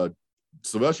was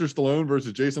Sylvester Stallone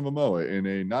versus Jason Momoa in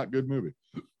a not good movie.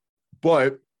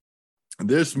 But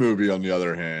this movie, on the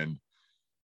other hand,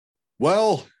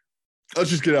 well, let's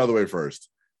just get out of the way first.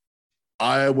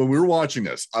 When we were watching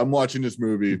this, I'm watching this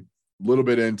movie, a little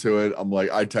bit into it. I'm like,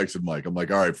 I texted Mike. I'm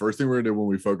like, all right, first thing we're gonna do when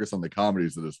we focus on the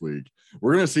comedies of this week,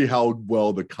 we're gonna see how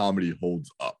well the comedy holds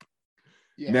up.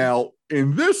 Yeah. Now,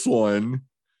 in this one,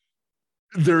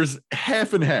 there's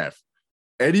half and half.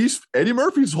 Eddie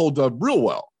Murphy's holds up real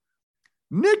well.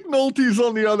 Nick Nolte's,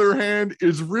 on the other hand,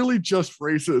 is really just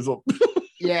racism.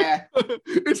 Yeah.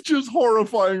 It's just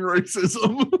horrifying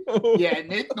racism. Yeah,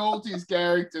 Nick Nolte's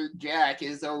character, Jack,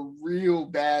 is a real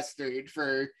bastard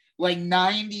for like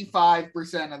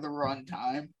 95% of the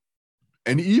runtime.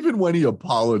 And even when he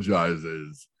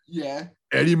apologizes, Yeah.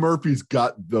 Eddie Murphy's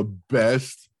got the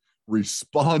best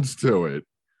response to it.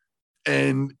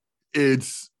 And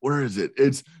it's, where is it?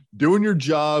 It's doing your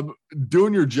job.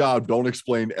 Don't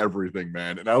explain everything,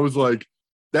 man. And I was like,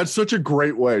 that's such a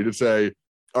great way to say,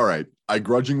 all right, I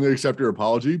grudgingly accept your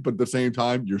apology, but at the same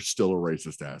time, you're still a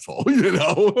racist asshole, you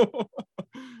know?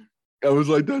 I was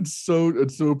like, it's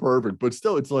so perfect. But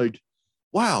still, it's like,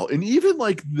 wow. And even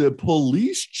like the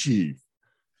police chief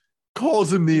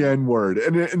calls him the N-word.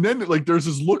 And then like there's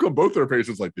this look on both their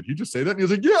faces, like, did he just say that? And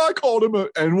he's like, yeah, I called him an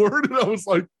N-word. And I was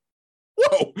like,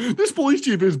 whoa, this police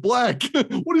chief is black.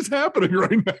 What is happening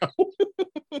right now?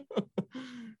 I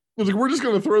was like, we're just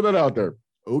going to throw that out there.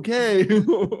 Okay.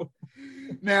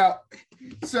 Now,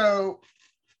 so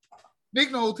Nick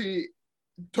Nolte,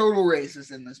 total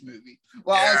racist in this movie.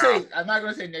 Well, I'm not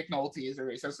going to say Nick Nolte is a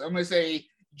racist. I'm going to say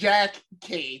Jack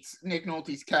Cates, Nick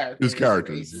Nolte's character. His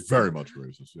character is very much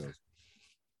racist, yes.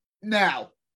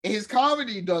 Now, his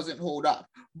comedy doesn't hold up,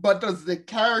 but does the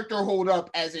character hold up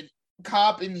as a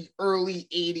cop in the early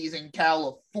 80s in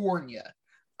California?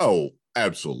 Oh,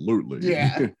 absolutely.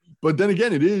 Yeah. But then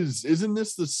again, isn't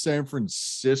this the San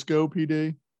Francisco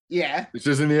PD? Yeah. This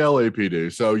isn't the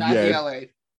LAPD. So Not yeah, the LA.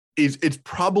 It's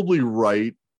probably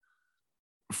right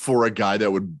for a guy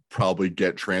that would probably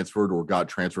get transferred or got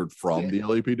transferred from the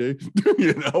LAPD,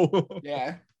 you know?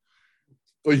 Yeah.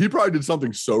 Like he probably did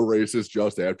something so racist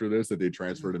just after this that they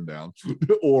transferred him down,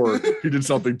 or he did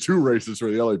something too racist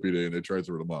for the LAPD and they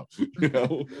transferred him up. You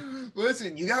know?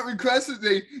 Listen, you got requested.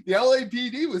 The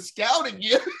LAPD was scouting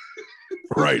you.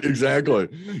 Right, exactly.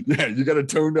 Yeah, you got to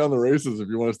tone down the races if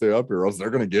you want to stay up here, or else they're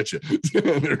going to get you.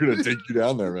 They're going to take you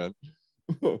down there, man.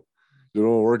 You don't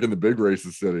want to work in the big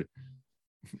racist city.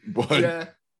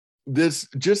 But this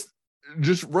just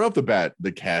right off the bat,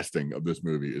 the casting of this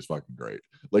movie is fucking great.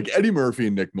 Like Eddie Murphy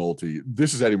and Nick Nolte,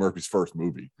 this is Eddie Murphy's first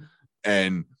movie,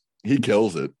 and he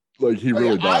kills it. Like he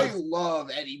really does. I love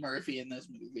Eddie Murphy in this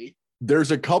movie.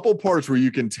 There's a couple parts where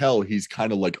you can tell he's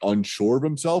kind of like unsure of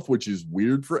himself, which is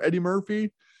weird for Eddie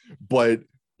Murphy. But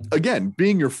again,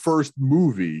 being your first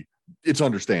movie, it's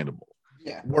understandable.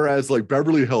 Yeah. Whereas like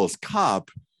Beverly Hills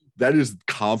Cop, that is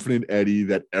confident Eddie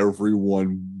that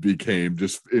everyone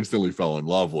just instantly fell in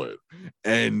love with.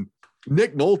 And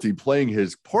Nick Nolte playing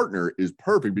his partner is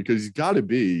perfect because he's got to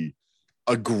be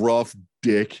a gruff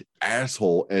dick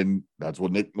asshole. And that's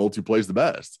what Nick Nolte plays the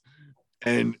best.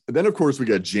 And then, of course, we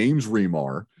got James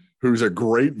Remar, who's a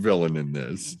great villain in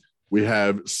this. We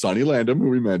have Sonny Landham, who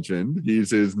we mentioned.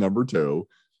 He's his number 2.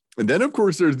 And then, of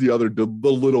course, there's the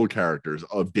little characters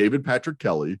of David Patrick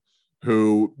Kelly,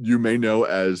 who you may know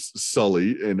as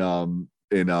Sully in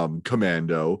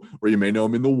Commando, or you may know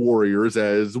him in The Warriors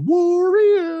as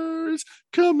Warriors,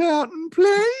 come out and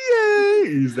play.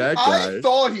 He's that guy. I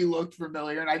thought he looked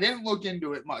familiar, and I didn't look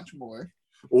into it much more.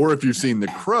 Or if you've seen The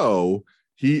Crow,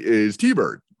 he is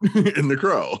T-Bird in The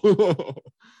Crow.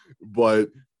 But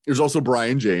there's also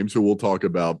Brian James, who we'll talk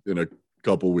about in a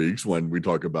couple weeks when we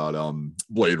talk about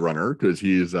Blade Runner, because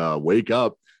he's Wake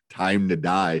Up, Time to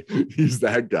Die. He's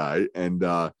that guy. And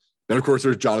then, of course,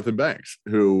 there's Jonathan Banks,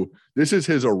 who this is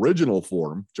his original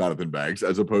form, Jonathan Banks,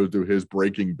 as opposed to his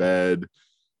Breaking Bad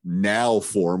now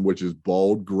form, which is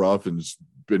bald, gruff, and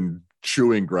been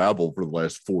chewing gravel for the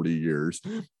last 40 years.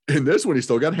 In this one, he's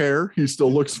still got hair. He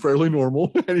still looks fairly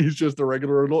normal, and he's just a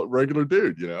regular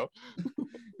dude, you know?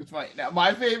 It's funny. Now,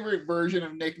 my favorite version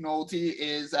of Nick Nolte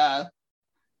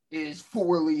is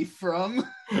Four Leaf from...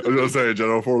 I was going to say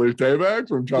General Four Leaf Tayback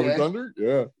from Tropic Thunder?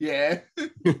 Yeah. Yeah.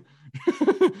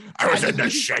 I was in the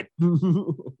shit.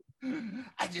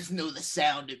 I just know the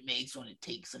sound it makes when it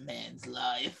takes a man's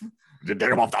life. To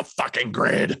take him off the fucking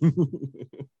grid.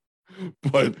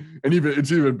 But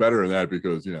it's even better than that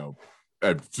because, you know,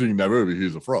 at seeing that movie,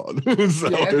 he's a fraud. So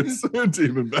it's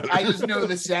even better. I just know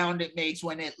the sound it makes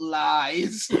when it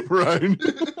lies. Right.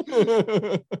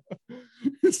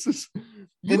 It's just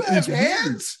you have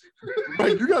hands.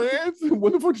 Right, you got hands.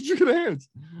 When the fuck did you get hands?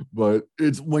 But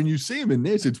it's when you see him in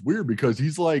this, it's weird because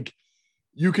he's like,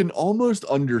 you can almost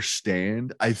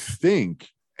understand. I think,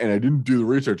 and I didn't do the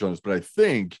research on this, but I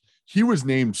think he was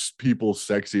named People's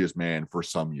Sexiest Man for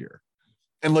some year.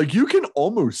 And like you can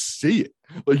almost see it.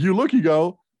 Like you look, you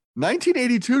go,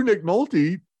 1982 Nick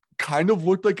Nolte kind of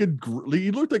looked like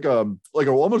he looked like a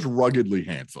almost ruggedly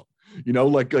handsome, you know,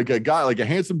 like a guy, like a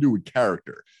handsome dude with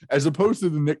character, as opposed to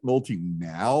the Nick Nolte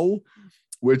now,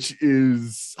 which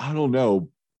is, I don't know,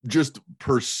 just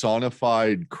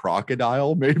personified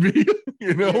crocodile, maybe,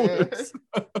 you know,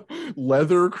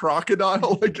 leather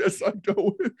crocodile, I guess I'd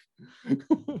go with.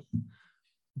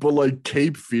 But like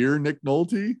Cape Fear, Nick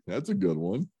Nolte, that's a good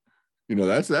one. You know,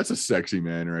 that's a sexy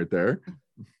man right there.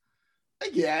 I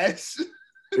guess.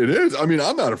 It is. I mean,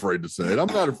 I'm not afraid to say it.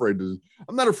 I'm not afraid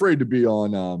to be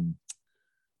on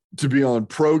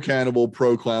pro cannibal,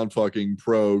 pro clown fucking,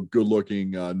 pro good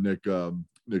looking Nick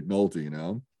Nolte, you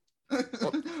know.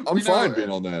 I'm fine being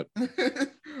on that.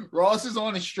 Ross is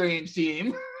on a strange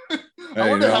team. Hey, I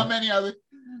wonder you know, how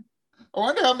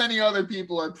many other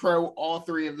people are pro all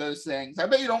three of those things. I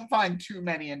bet you don't find too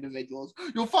many individuals.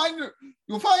 You'll find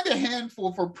a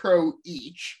handful for pro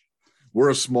each. we're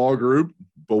a small group,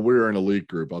 but we're an elite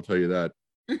group. I'll tell you that.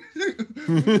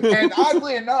 And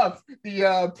oddly enough,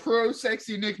 the pro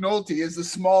sexy Nick Nolte is the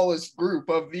smallest group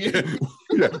of the.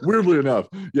 Yeah, weirdly enough,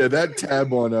 yeah, that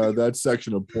tab on that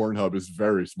section of Pornhub is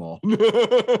very small.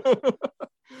 The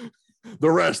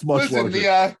rest much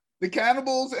larger. The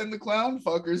cannibals and the clown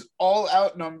fuckers all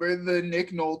outnumber the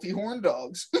Nick Nolte horn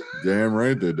dogs. Damn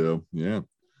right they do. Yeah.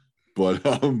 But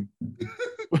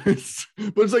it's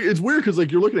like it's weird because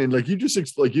like you're looking at it, like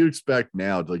you expect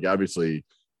now to like obviously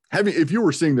if you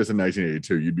were seeing this in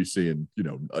 1982, you'd be seeing, you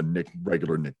know,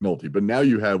 regular Nick Nolte. But now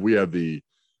we have the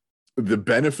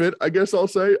benefit, I guess I'll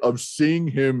say, of seeing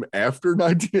him after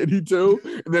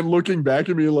 1982 and then looking back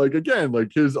at me like again,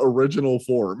 like his original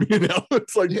form, you know,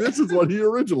 it's like this is what he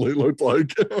originally looked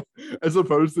like, as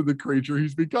opposed to the creature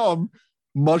he's become,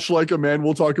 much like a man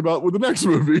we'll talk about with the next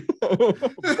movie.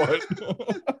 But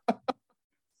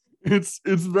it's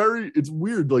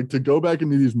weird, like to go back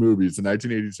into these movies in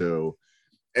 1982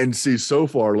 and see so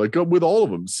far, like with all of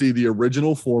them, see the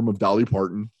original form of Dolly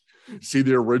Parton, see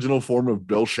the original form of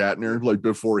Bill Shatner, like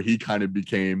before he kind of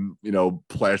became, you know,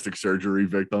 plastic surgery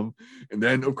victim. And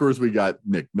then of course we got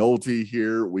Nick Nolte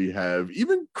here. We have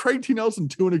even Craig T. Nelson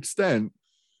to an extent.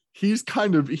 He's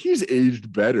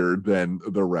aged better than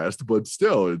the rest, but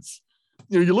still it's,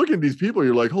 you know, you look at these people,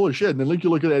 you're like, holy shit. And then like you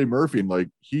look at Eddie Murphy and like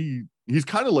he's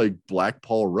kind of like Black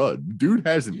Paul Rudd. Dude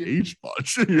hasn't aged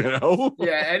much, you know?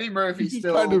 Yeah, Eddie Murphy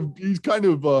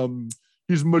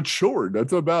he's matured.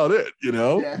 That's about it, you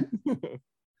know?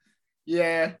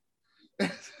 Yeah.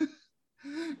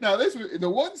 Now the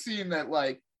one scene that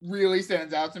like really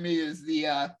stands out to me is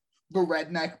the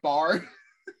redneck bar.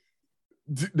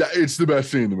 It's the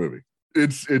best scene in the movie.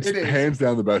 It's hands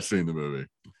down the best scene in the movie.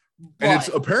 And it's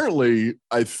apparently,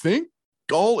 I think,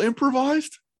 all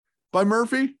improvised by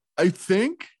Murphy. I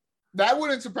think that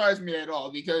wouldn't surprise me at all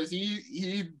because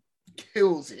he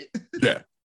kills it.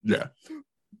 Yeah.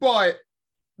 But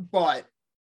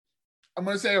I'm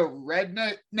gonna say a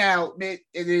redneck. Now it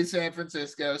is San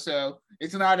Francisco, so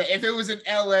it's not. If it was an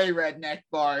LA redneck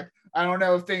bar, I don't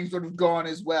know if things would have gone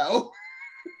as well.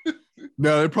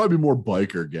 No, it'd probably be more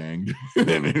biker gang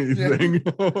than anything.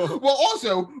 Yeah. Well,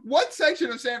 also, what section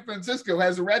of San Francisco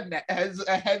has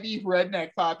a heavy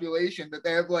redneck population that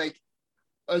they have like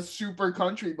a super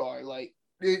country bar? Like,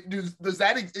 does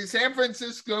that San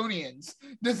Francisconians?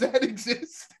 Does that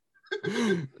exist?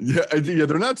 Yeah.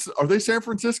 They're not. Are they San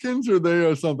Franciscans or are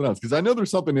they something else? Because I know there's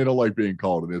something they don't like being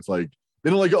called, and it's like they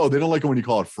don't like. Oh, they don't like it when you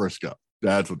call it Frisco.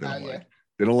 That's what they don't like.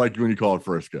 They don't like it when you call it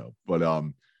Frisco. But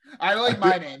I like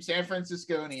my name, San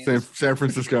Francisconians. San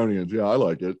Francisconians. Yeah, I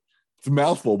like it. It's a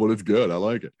mouthful, but it's good. I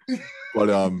like it. But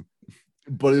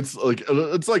it's like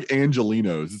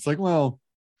Angelinos. It's like, well,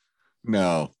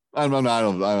 no, I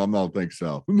don't think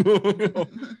so.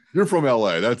 You're from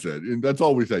LA. That's it. And that's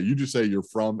all we say. You just say you're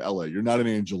from LA. You're not an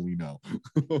Angelino.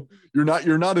 You're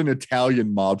not an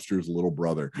Italian mobster's little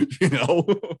brother, you know?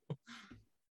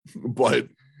 But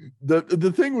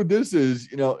the thing with this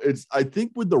is, you know, I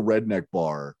think with the redneck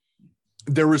bar,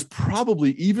 there was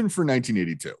probably, even for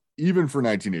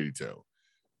 1982,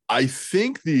 I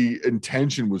think the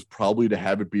intention was probably to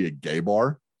have it be a gay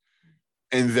bar.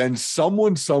 And then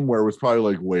someone somewhere was probably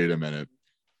like, wait a minute,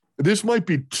 this might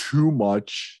be too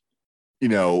much, you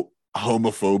know,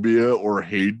 homophobia or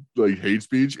hate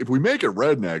speech. If we make it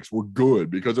rednecks, we're good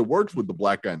because it works with the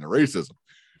black guy and the racism,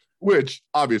 which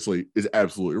obviously is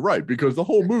absolutely right, because the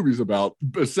whole movie's about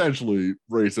essentially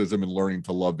racism and learning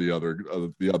to love the other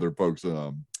folks,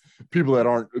 people that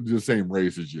aren't the same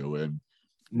race as you. And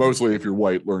mostly if you're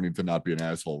white, learning to not be an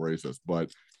asshole racist.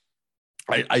 But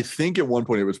I think at one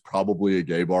point it was probably a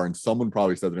gay bar, and someone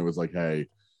probably said that it was like, hey,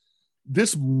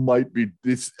 this might be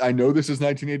this. I know this is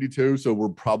 1982, so we're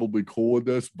probably cool with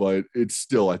this, but it's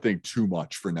still, I think, too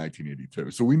much for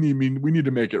 1982. So we need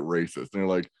to make it racist. And they're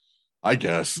like, I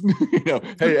guess, you know,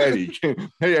 hey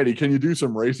Eddie, can you do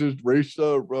some racial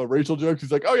jokes?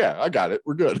 He's like, oh yeah, I got it.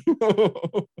 We're good.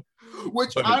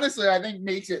 Which honestly, I think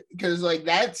makes it, because like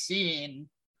that scene,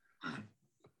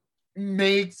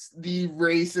 makes the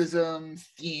racism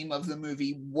theme of the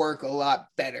movie work a lot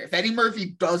better. If Eddie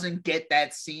Murphy doesn't get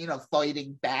that scene of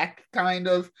fighting back, kind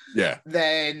of,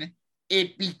 then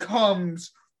it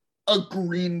becomes a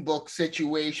Green Book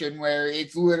situation where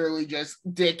it's literally just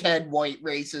dickhead white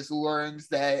racist learns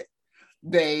that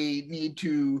they need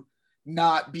to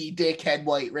not be dickhead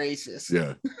white racist.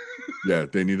 Yeah,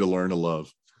 they need to learn to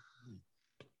love.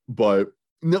 But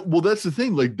no, well, that's the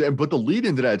thing. Like, but the lead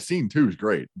into that scene too is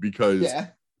great because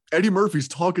Eddie Murphy's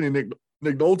talking to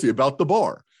Nick Nolte about the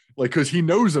bar, like, because he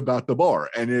knows about the bar,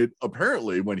 and it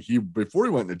apparently before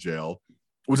he went into jail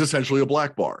was essentially a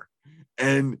black bar,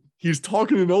 and he's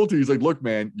talking to Nolte. He's like, "Look,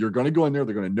 man, you're gonna go in there.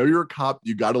 They're gonna know you're a cop.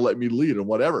 You got to let me lead and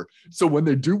whatever." So when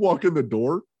they do walk in the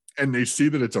door and they see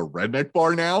that it's a redneck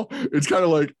bar now, it's kind of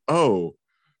like, oh,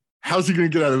 how's he going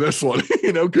to get out of this one?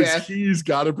 You know, because he's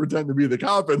got to pretend to be the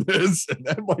cop in this, and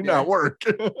that might not work.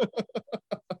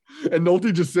 And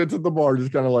Nolte just sits at the bar,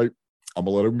 just kind of like, I'm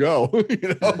going to let him go,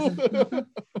 you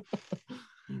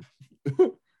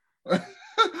know?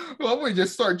 Well, we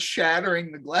just start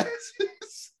shattering the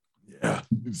glasses. Yeah,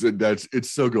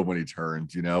 it's so good when he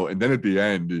turns, you know? And then at the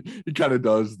end, he kind of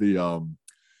does the,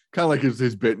 kind of like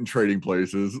his bit in Trading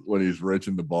Places when he's rich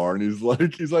in the bar, and he's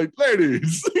like,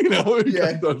 ladies, you know, he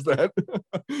kind of does that.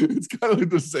 It's kind of like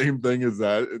the same thing as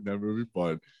that in that movie,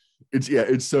 but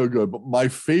it's so good. But my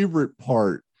favorite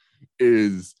part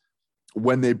is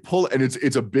when they pull, and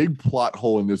it's a big plot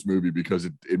hole in this movie because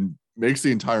it makes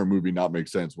the entire movie not make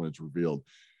sense when it's revealed.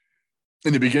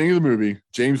 In the beginning of the movie,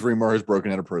 James Remar has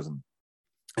broken out of prison.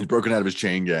 He's broken out of his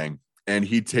chain gang. And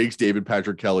he takes David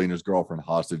Patrick Kelly and his girlfriend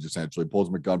hostage, essentially, pulls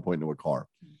them at gunpoint into a car.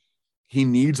 He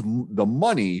needs the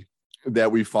money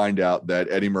that we find out that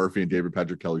Eddie Murphy and David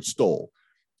Patrick Kelly stole.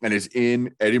 And it's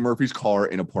in Eddie Murphy's car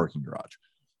in a parking garage.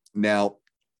 Now,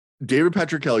 David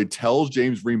Patrick Kelly tells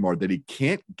James Remar that he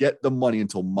can't get the money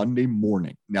until Monday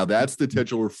morning. Now, that's the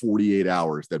titular 48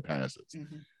 hours that passes.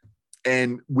 Mm-hmm.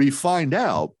 And we find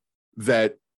out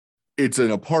that it's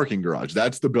in a parking garage.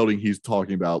 That's the building he's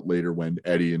talking about later when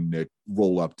Eddie and Nick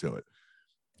roll up to it.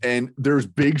 And there's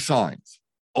big signs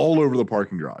all over the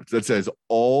parking garage that says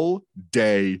all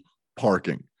day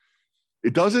parking.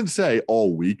 It doesn't say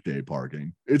all weekday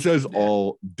parking. It says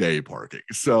all day parking.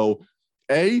 So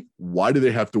A, why do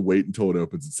they have to wait until it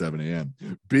opens at 7 a.m.?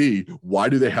 B, why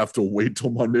do they have to wait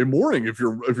till Monday morning if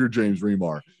you're James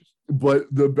Remar? But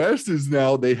the best is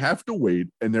now they have to wait,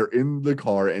 and they're in the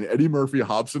car, and Eddie Murphy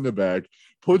hops in the back,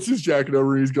 puts his jacket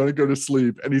over, and he's going to go to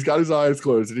sleep, and he's got his eyes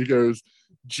closed, and he goes,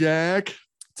 Jack,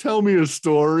 tell me a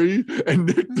story. And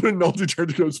Nick Nolte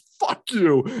turns and goes, fuck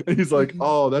you. And he's like,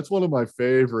 oh, that's one of my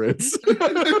favorites.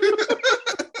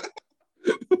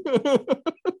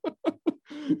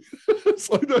 It's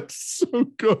like, that's so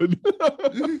good.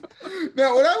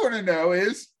 Now, what I want to know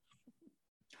is,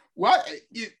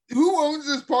 who owns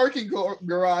this parking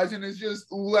garage and is just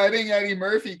letting Eddie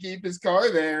Murphy keep his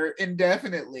car there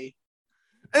indefinitely?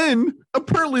 And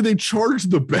apparently they charge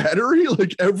the battery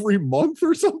like every month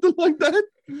or something like that.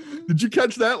 Did you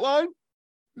catch that line?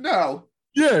 No.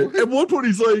 Yeah. At one point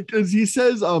he's like, as he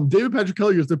says, David Patrick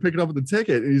Kelly goes to pick it up with the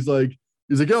ticket, and he's like,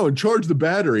 oh, and charge the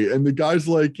battery. And the guy's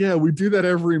like, yeah, we do that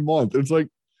every month. It's like,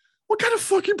 what kind of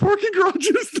fucking parking garage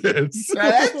is this?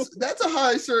 That's a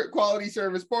high quality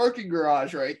service parking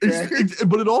garage right there.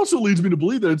 But it also leads me to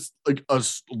believe that it's like a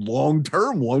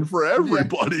long-term one for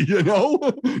everybody, you know?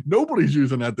 Nobody's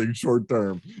using that thing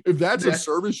short-term. If that's a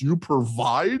service you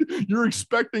provide, you're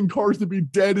expecting cars to be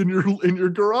dead in your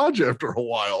garage after a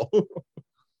while.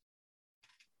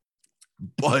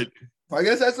 But I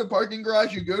guess that's the parking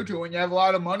garage you go to when you have a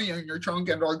lot of money in your trunk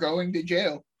and are going to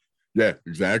jail. Yeah,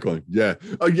 exactly. Yeah.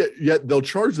 Yet they'll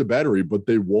charge the battery, but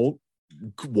they won't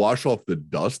wash off the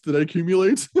dust that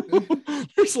accumulates.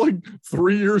 There's like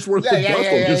 3 years worth of dust on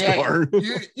this car.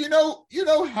 You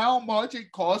know how much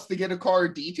it costs to get a car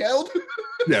detailed?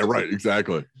 Yeah, right.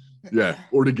 Exactly. Yeah.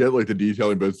 Or to get like the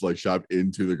detailing bits like shop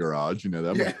into the garage. You know,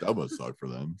 that must suck for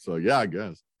them. So yeah, I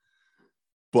guess.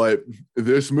 But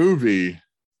this movie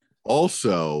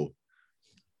also,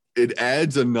 it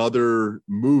adds another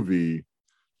movie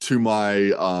to my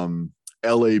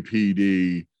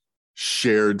LAPD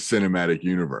shared cinematic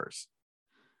universe.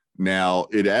 Now,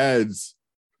 it adds,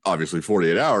 obviously,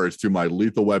 48 hours to my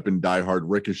Lethal Weapon Die Hard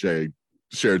Ricochet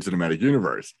shared cinematic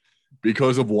universe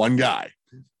because of one guy.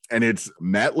 And it's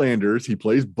Matt Landers. He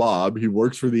plays Bob. He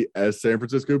works for the San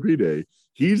Francisco PD.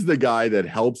 He's the guy that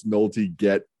helps Nolte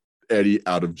get Eddie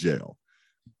out of jail.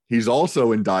 He's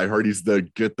also in Die Hard. He's the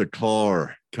get the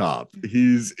car cop.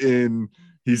 He's in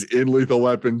He's in Lethal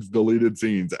Weapon's deleted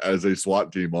scenes as a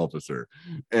SWAT team officer,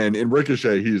 and in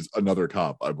Ricochet, he's another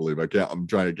cop, I believe. I can't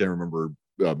remember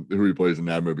who he plays in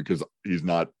that movie because he's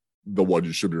not the one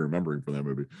you should be remembering from that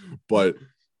movie. But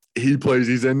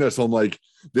he's in this. So I'm like,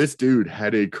 this dude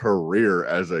had a career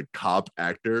as a cop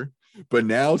actor. But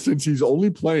now, since he's only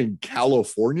playing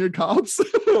California cops,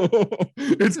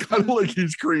 it's kind of like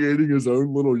he's creating his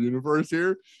own little universe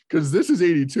here. Because this is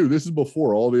 82. This is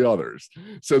before all the others.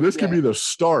 So this could be the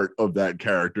start of that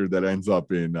character that ends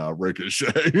up in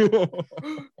Ricochet.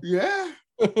 Yeah.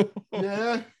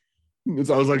 Yeah.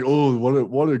 So I was like, oh,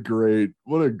 what a great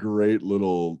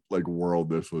little like world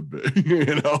this would be, you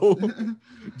know?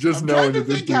 Just I'm knowing trying to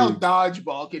that think how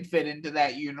Dodgeball could fit into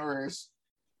that universe.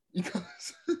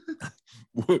 Because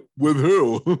with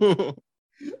who?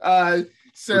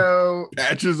 So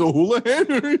Patches O'Houlihan?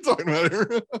 What are you talking about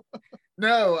here?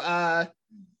 No,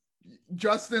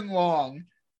 Justin Long.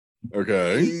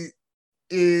 Okay. He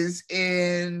is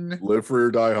in Live Free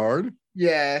or Die Hard?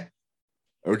 Yeah.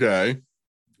 Okay.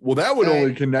 Well, that would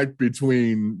only connect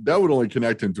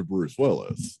him to Bruce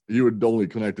Willis. He would only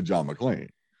connect to John McClane.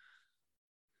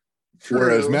 True.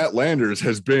 Whereas Matt Landers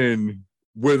has been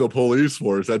with a police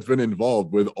force that's been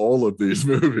involved with all of these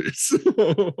movies.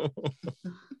 All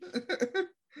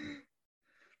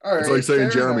it's right, like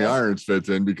saying Jeremy enough. Irons fits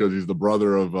in because he's the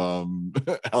brother of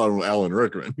Alan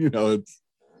Rickman. You know, it's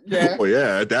well,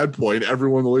 yeah. At that point,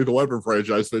 everyone in the Lethal Weapon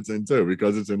franchise fits in too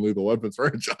because it's in Lethal Weapon's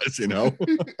franchise. You know,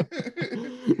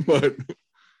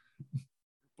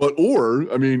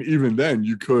 or I mean, even then,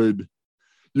 you could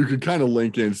kind of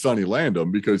link in Sonny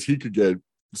Landham because he could get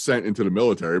sent into the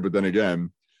military, but then again,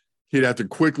 he'd have to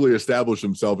quickly establish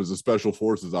himself as a special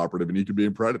forces operative, and he could be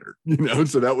in Predator, you know,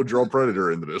 so that would draw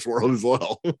Predator into this world as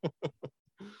well.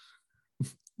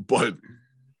 But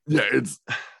yeah, it's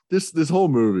this whole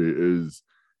movie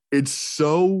it's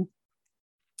so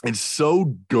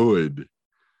good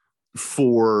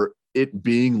for it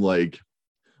being like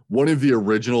one of the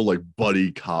original like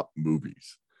buddy cop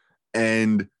movies,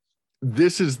 and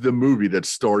this is the movie that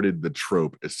started the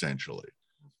trope essentially.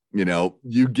 You know,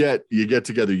 you get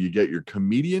together, you get your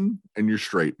comedian and your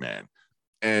straight man.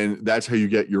 And that's how you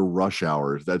get your Rush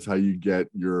Hours. That's how you get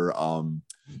your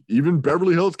even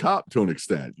Beverly Hills Cop to an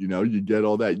extent. You know, you get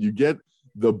all that. You get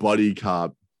the buddy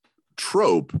cop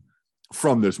trope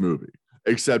from this movie.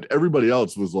 Except everybody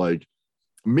else was like,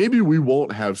 maybe we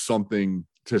won't have something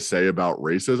to say about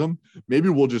racism. Maybe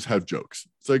we'll just have jokes.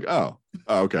 It's like, oh,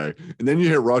 okay. And then you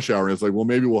hit Rush Hour and it's like, well,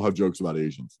 maybe we'll have jokes about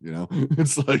Asians, you know?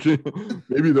 It's like,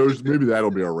 maybe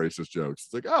that'll be our racist jokes.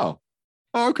 It's like, oh,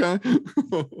 okay.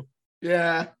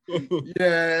 Yeah.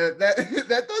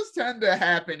 That does tend to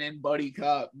happen in buddy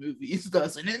cop movies,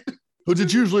 doesn't it? Because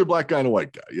it's usually a black guy and a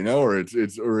white guy, you know, or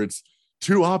it's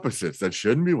two opposites that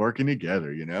shouldn't be working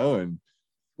together, you know? And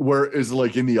whereas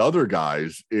like in the other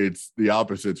guys, it's the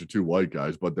opposites are two white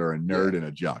guys, but they're a nerd and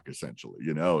a jock, essentially,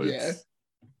 you know?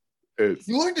 It's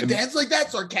you learn to dance like that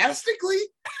sarcastically?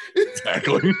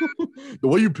 Exactly. The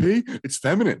way you pee, it's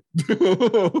feminine.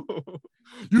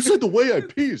 You said the way I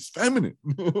pee is feminine.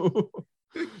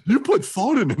 You put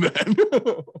thought into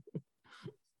that.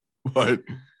 But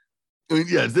I mean,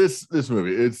 yeah, this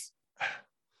movie,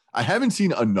 I haven't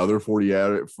seen another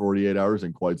 48 hours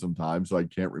in quite some time, so I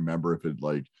can't remember if it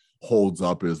like holds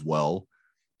up as well.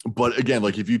 But again,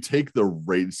 like if you take the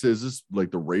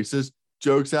racist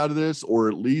jokes out of this, or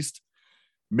at least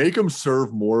make them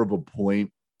serve more of a point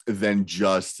than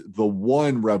just the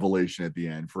one revelation at the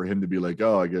end for him to be like,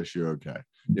 oh, I guess you're okay.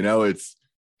 You know, it's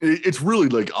really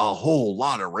like a whole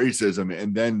lot of racism.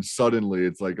 And then suddenly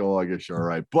it's like, oh, I guess you're all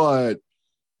right. But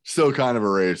still kind of a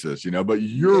racist, you know, but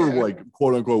you're like,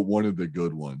 quote unquote, one of the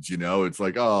good ones, you know, it's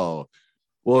like, oh,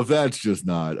 well, if that's just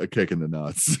not a kick in the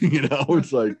nuts, you know,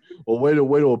 it's like, well, way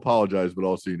to apologize, but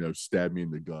also, you know, stab me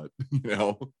in the gut, you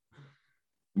know.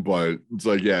 But it's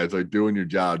like, yeah, it's like doing your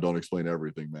job. Don't explain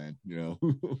everything, man. You know.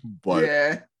 But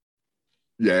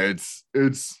yeah,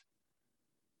 it's.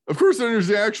 Of course, then there's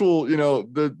the actual, you know,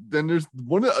 then there's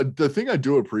the thing I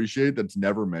do appreciate that's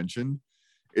never mentioned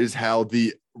is how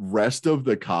the rest of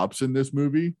the cops in this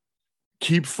movie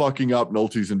keep fucking up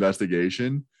Nolte's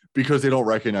investigation because they don't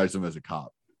recognize him as a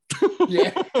cop.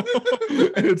 Yeah.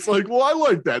 And it's like, well, I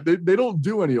like that. They don't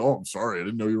do any, oh, I'm sorry, I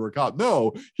didn't know you were a cop.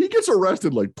 No, he gets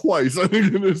arrested like twice, I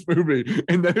think, in this movie.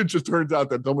 And then it just turns out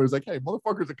that somebody's like, hey,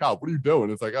 motherfucker's a cop. What are you doing?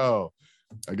 It's like, oh,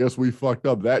 I guess we fucked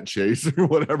up that chase or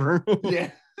whatever.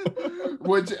 Yeah.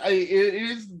 Which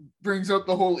it brings up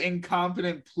the whole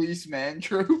incompetent policeman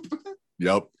trope.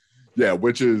 Yep. Yeah,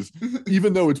 which is,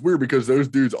 even though it's weird because those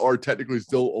dudes are technically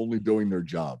still only doing their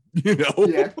job, you know?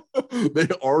 Yeah. They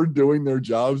are doing their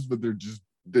jobs, but they're just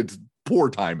it's poor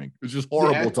timing. It's just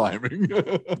horrible timing.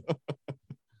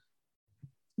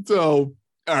 So,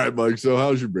 all right, Mike. So,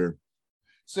 how's your beer?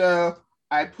 So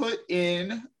I put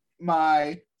in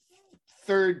my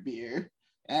third beer,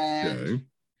 and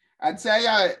I'd say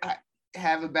I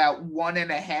have about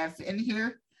 1.5 in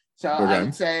here. So I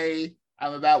would say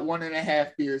I'm about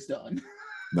 1.5 beers done.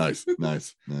 Nice.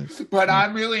 But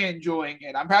I'm really enjoying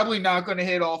it. I'm probably not going to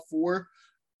hit all 4.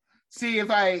 See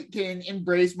if I can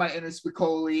embrace my inner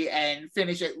Spicoli and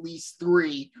finish at least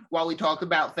 3 while we talk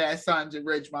about Fast Times at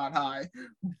Ridgemont High.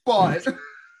 But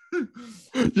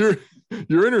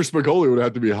your inner Spicoli would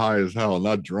have to be high as hell,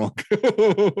 not drunk.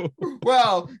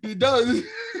 Well, he does.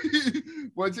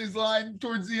 What's his line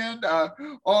towards the end?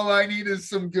 All I need is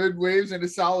some good waves and a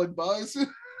solid buzz.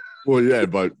 Well, yeah,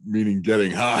 but meaning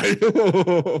getting high.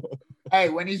 Hey,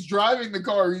 when he's driving the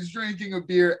car, he's drinking a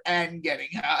beer and getting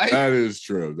high. That is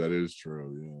true.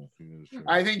 Yeah,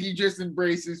 I think he just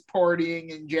embraces partying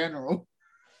in general.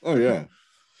 Oh, yeah.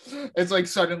 It's like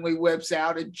suddenly whips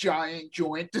out a giant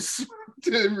joint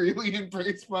to really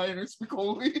embrace my inner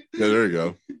Spicoli. Yeah, there you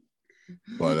go.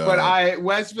 But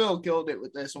Westville killed it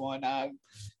with this one. I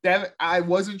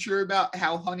wasn't sure about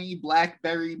how honey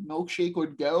blackberry milkshake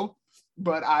would go,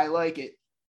 but I like it.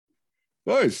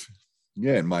 Nice.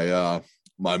 Yeah, and my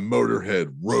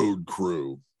Motorhead Road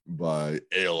Crew by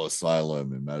Ale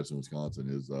Asylum in Madison, Wisconsin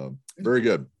is very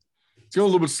good. It's going a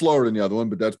little bit slower than the other one,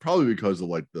 but that's probably because of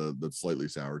like the slightly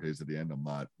sour taste at the end. I'm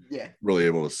not really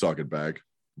able to suck it back,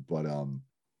 but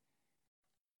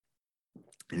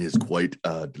it is quite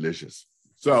delicious.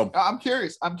 So I'm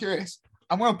curious. I'm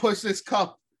going to push this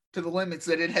cup to the limits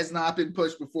that it has not been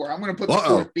pushed before. I'm going to put the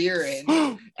 4th beer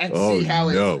in and see how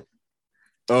it.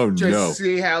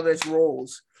 See how this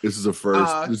rolls. This is a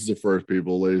first. This is a first,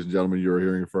 people, ladies and gentlemen. You are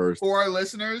hearing it first. For our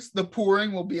listeners, the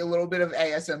pouring will be a little bit of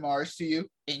ASMRs to you.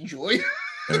 Enjoy.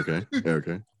 Okay. I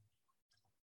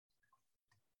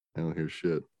don't hear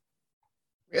shit.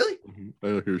 Really? I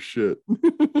don't hear shit.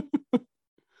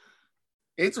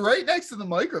 It's right next to the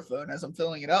microphone as I'm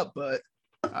filling it up, but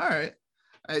all right.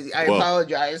 I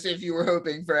apologize if you were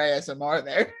hoping for ASMR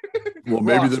there. Well,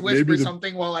 maybe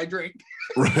something while I drink.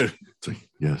 Right. It's like,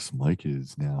 yes, Mike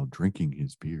is now drinking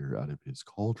his beer out of his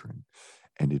cauldron,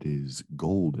 and it is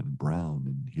gold and brown,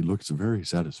 and he looks very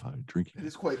satisfied drinking. It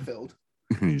is quite filled.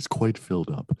 He's quite filled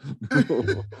up.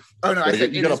 Oh no, I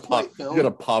said you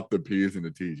gotta pop the P's and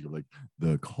the T's. You're like,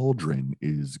 the cauldron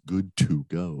is good to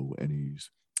go, and he's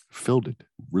filled it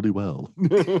really well.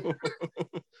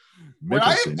 When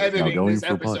I am editing this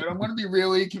episode, I'm going to be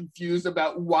really confused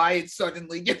about why it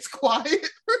suddenly gets quiet.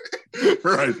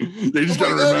 Right. They just got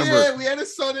to remember. Yeah, we had a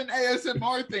sudden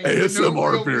ASMR thing.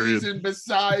 ASMR period. Reason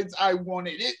besides I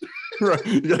wanted it. Right.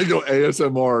 You got to go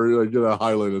ASMR. Get a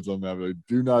highlight of something. Like,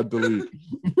 do not delete.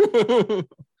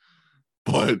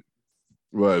 But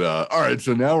all right.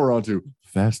 So now we're on to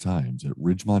Fast Times at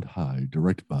Ridgemont High,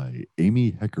 directed by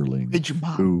Amy Heckerling.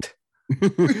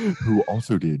 Who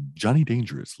also did Johnny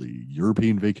Dangerously,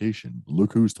 European Vacation,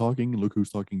 Look Who's Talking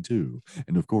 2,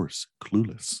 and of course,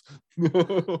 Clueless.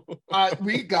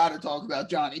 We gotta talk about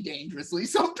Johnny Dangerously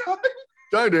sometime.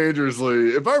 Johnny Dangerously,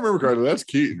 if I remember correctly, that's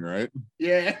Keaton, right?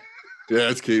 Yeah. Yeah,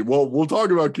 that's Keaton. Well, we'll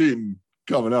talk about Keaton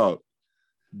coming up.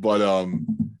 But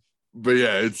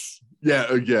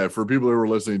yeah, for people who were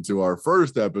listening to our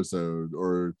first episode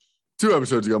or 2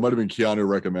 episodes ago, it might have been Keanu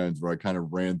Recommends, where I kind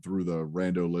of ran through the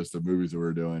rando list of movies that we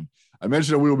were doing. I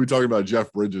mentioned that we will be talking about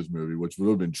Jeff Bridges movie, which would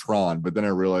have been Tron, but then I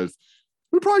realized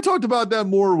we probably talked about that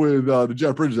more with the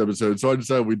Jeff Bridges episode, so I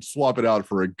decided we'd swap it out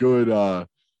for a good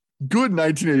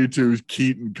 1982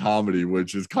 Keaton comedy,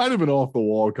 which is kind of an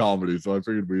off-the-wall comedy, so I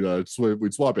figured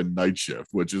we'd swap in Night Shift,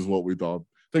 which is what we thought.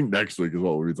 I think next week is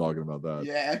what we'll be talking about that.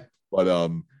 Yeah. But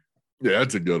yeah,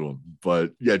 that's a good one.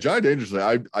 But yeah, Johnny Dangerously,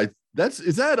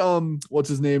 is that what's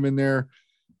his name in there?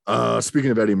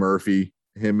 Speaking of Eddie Murphy,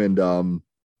 him and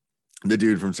the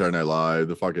dude from Saturday Night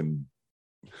Live,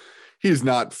 he's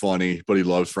not funny, but he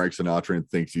loves Frank Sinatra and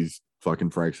thinks he's fucking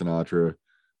Frank Sinatra.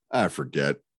 I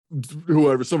forget.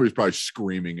 Whoever, somebody's probably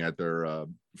screaming at their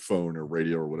phone or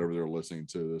radio or whatever they're listening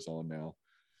to this on now.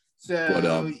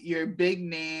 So your big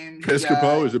name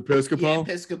Piscopo, is it Piscopo?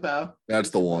 Yeah, Piscopo.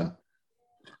 That's the one.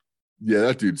 Yeah,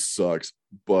 that dude sucks.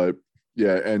 But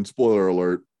yeah, and spoiler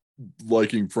alert,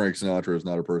 liking Frank Sinatra is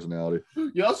not a personality.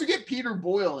 You also get Peter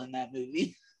Boyle in that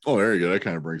movie. Oh, there you go. That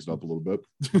kind of brings it up a little bit.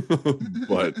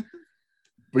 but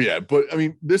yeah, I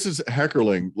mean, this is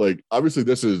Heckerling. Like, obviously,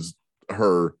 this is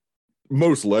her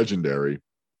most legendary.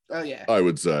 Oh yeah, I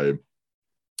would say.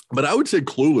 But I would say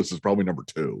Clueless is probably number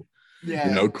 2. Yeah,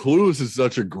 you know, Clueless is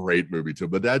such a great movie too.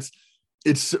 But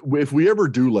it's if we ever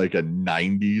do like a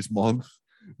 90s month,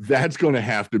 that's going to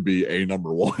have to be a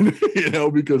number one,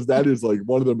 because that is like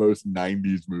one of the most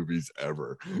 90s movies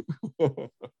ever.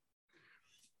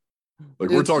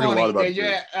 We're talking funny. A lot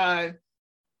about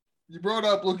you brought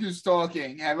up Look Who's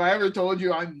Talking. Have I ever told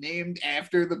you I'm named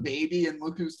after the baby in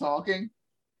Look Who's Talking?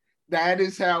 That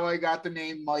is how I got the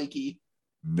name Mikey.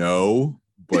 No,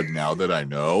 but now that I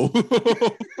know,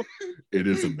 it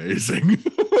is amazing.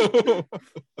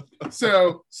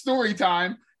 So, story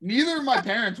time. Neither of my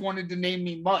parents wanted to name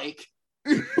me Mike.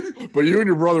 But you and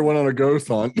your brother went on a ghost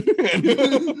hunt.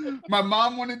 My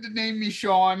mom wanted to name me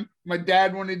Sean. My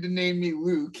dad wanted to name me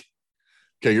Luke.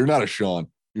 Okay, you're not a Sean.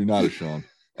 You're not a Sean.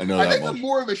 I know I that think much. I'm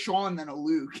more of a Sean than a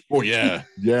Luke. Oh, yeah.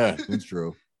 Yeah, that's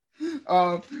true.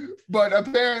 But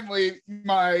apparently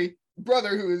my brother,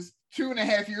 who is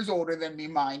 2.5 years older than me,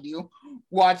 mind you,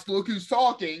 watched Look Who's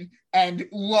Talking and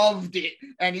loved it.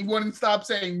 And he wouldn't stop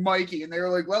saying Mikey. And they were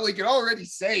like, well, he could already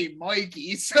say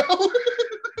Mikey. So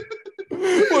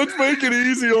let's make it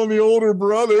easy on the older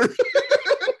brother.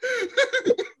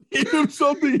 Give him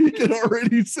something he can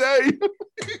already say.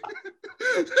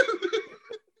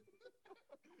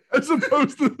 As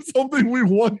opposed to something we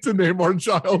want to name our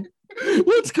child.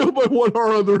 Let's go by what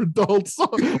our other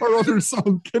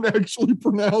son can actually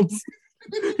pronounce.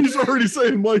 He's already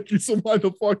saying Mikey, so why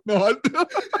the fuck not?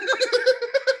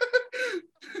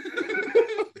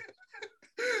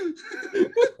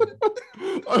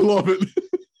 I love it.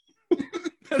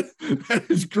 That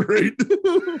is great.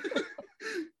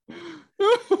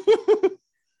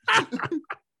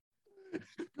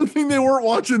 Good thing they weren't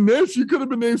watching this. You could have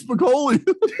been named Spicoli.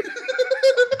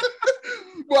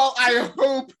 Well, I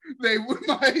hope my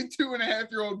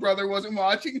 2.5-year-old brother wasn't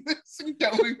watching this and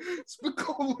going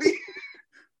Spicoli.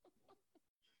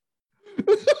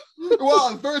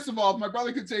 Well, first of all, if my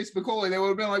brother could say Spicoli, they would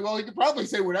have been like, well, he could probably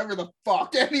say whatever the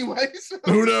fuck anyway. So.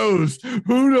 Who knows?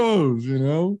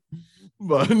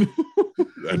 But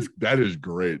that is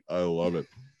great. I love it.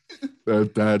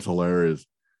 That's hilarious.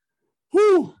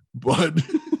 Whew. But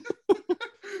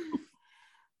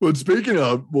speaking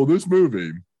of, this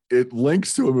movie, it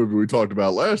links to a movie we talked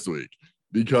about last week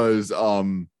because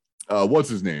what's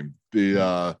his name?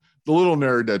 The little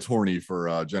nerd that's horny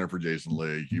for Jennifer Jason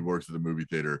Leigh. He works at the movie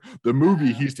theater. The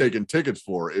movie he's taking tickets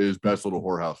for is Best Little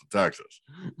Whorehouse in Texas.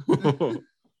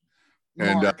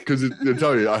 And because I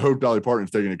tell you, I hope Dolly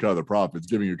Parton's taking a cut of the profits.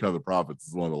 Giving you a cut of the profits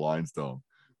is one of the lines to him.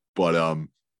 But and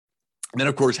then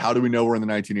of course, how do we know we're in the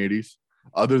 1980s?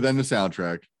 Other than the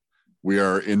soundtrack, we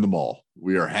are in the mall.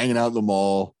 We are hanging out in the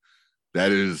mall.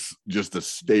 That is just a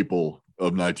staple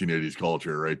of 1980s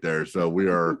culture right there. So we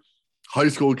are high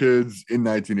school kids in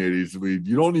 1980s.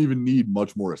 You don't even need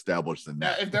much more established than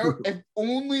that. Now, if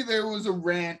only there was a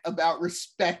rant about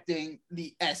respecting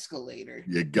the escalator.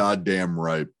 You're goddamn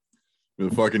right.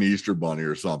 With a fucking Easter bunny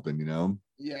or something,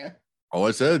 Yeah. Oh,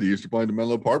 I said the Easter bunny to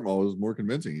Menlo Park Mall was more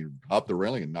convincing. He hopped the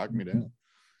railing and knocked me down.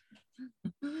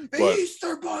 The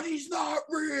Easter bunny's not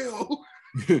real.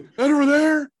 And over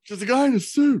there, just a guy in a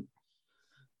suit.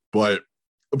 But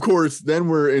of course, then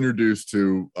we're introduced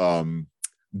to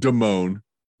Damone,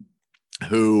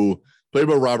 who played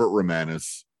by Robert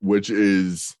Romanus,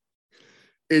 it's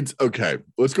okay.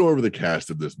 Let's go over the cast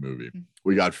of this movie.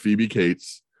 We got Phoebe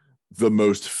Cates, the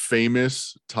most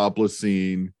famous topless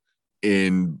scene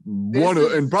in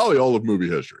probably all of movie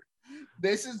history.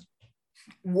 This is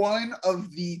one of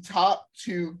the top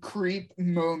 2 creep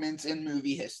moments in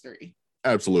movie history.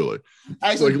 Absolutely.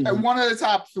 Actually, one of the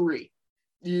top 3.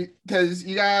 Because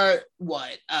you got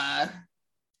what?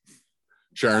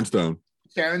 Sharon Stone.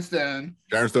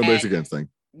 Basic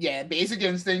Instinct. Yeah, Basic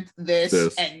Instinct,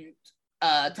 this. And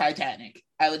Titanic.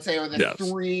 I would say are the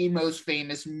 3 most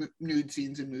famous nude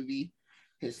scenes in movie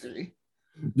history.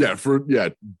 Yeah,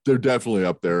 they're definitely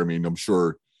up there. I mean, I'm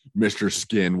sure Mr.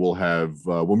 Skin will have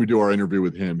when we do our interview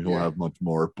with him, he'll have much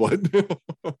more. But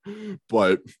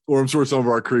or I'm sure some of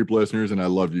our creep listeners, and I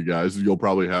love you guys, you'll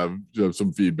probably have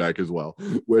some feedback as well,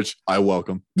 which I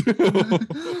welcome. All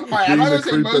right, I'm not gonna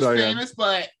say most famous,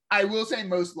 but I will say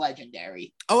most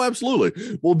legendary. Oh,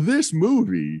 absolutely. Well, this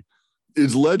movie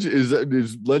is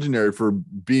legendary for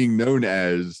being known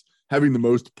as having the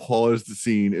most paused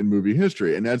scene in movie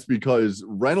history. And that's because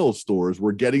rental stores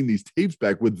were getting these tapes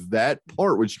back with that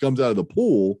part, which comes out of the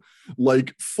pool,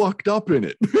 like fucked up in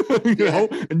it, you know?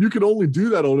 And you could only do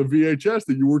that on a VHS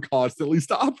that you were constantly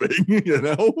stopping,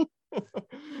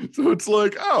 So it's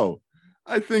like, oh,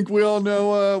 I think we all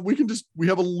know, we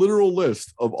have a literal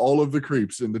list of all of the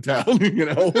creeps in the town,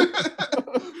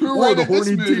 Who or the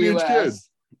horny teenage last? kids.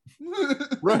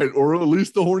 Right, or at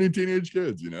least the horny teenage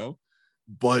kids,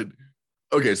 But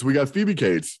okay, so we got Phoebe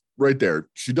Cates right there.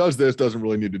 She does this, doesn't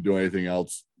really need to do anything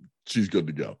else. she's good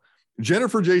to go.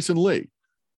 Jennifer Jason Leigh,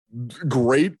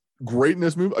 great in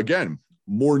this movie. Again,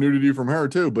 more nudity from her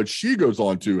too, but she goes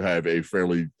on to have a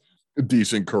fairly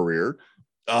decent career.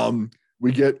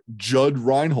 We get Judge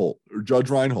Reinhold,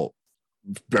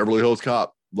 Beverly Hills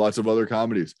Cop, lots of other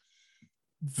comedies.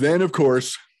 Then, of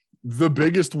course, the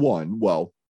biggest one,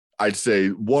 well, I'd say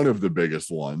one of the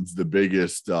biggest ones, the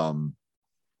biggest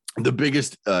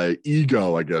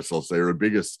ego, I guess I'll say, or the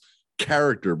biggest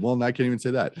character. Well, I can't even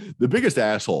say that. The biggest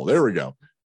asshole. There we go.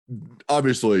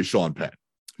 Obviously, Sean Penn.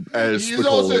 He's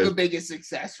also the biggest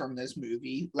success from this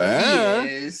movie. He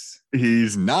is.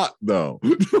 He's not, though.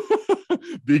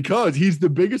 Because he's the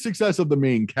biggest success of the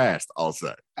main cast, I'll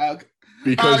say. Okay.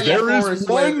 Because there is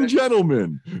one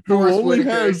gentleman who only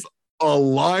has a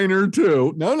line or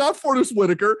two. No, not Forrest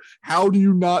Whitaker. How do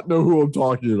you not know who I'm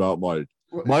talking about, Mike?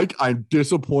 Mike, I'm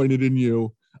disappointed in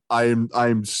you.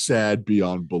 I'm sad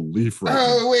beyond belief right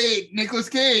now. Wait, Nicolas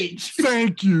Cage.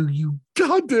 Thank you, you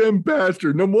goddamn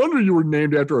bastard. No wonder you were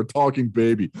named after a talking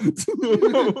baby.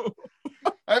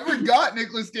 I forgot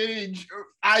Nicolas Cage.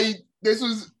 I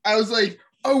was like,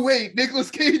 oh wait,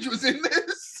 Nicolas Cage was in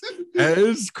this.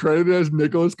 As credited as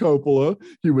Nicholas Coppola,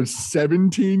 he was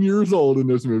 17 years old in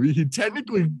this movie. He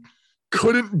technically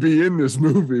couldn't be in this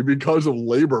movie because of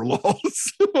labor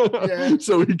laws. Yeah.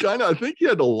 So he I think he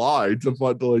had to lie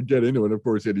to get into it. Of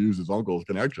course, he had to use his uncle's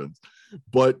connections.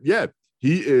 But yeah,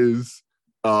 he is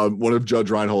one of Judge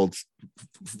Reinhold's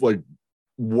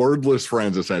wordless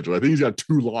friends, essentially. I think he's got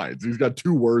 2 lines. He's got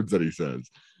 2 words that he says.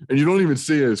 And you don't even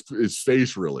see his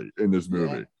face really in this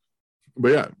movie. Yeah.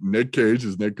 But yeah, Nick Cage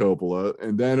is Nick Coppola.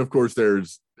 And then, of course,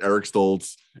 there's Eric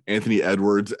Stoltz, Anthony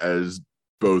Edwards as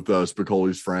both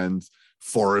Spicoli's friends,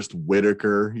 Forrest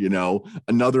Whitaker,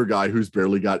 another guy who's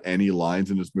barely got any lines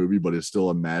in this movie, but is still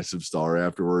a massive star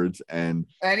afterwards. And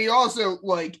he also,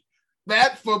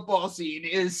 that football scene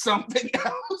is something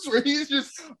else where he's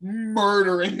just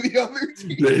murdering the other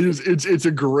team. It's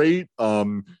a great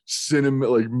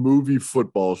cinema movie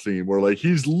football scene where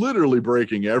he's literally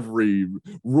breaking every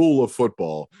rule of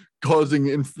football, causing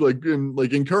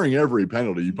incurring every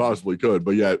penalty you possibly could,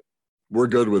 but yet we're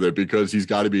good with it because he's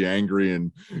got to be angry,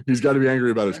 and he's got to be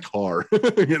angry about his car,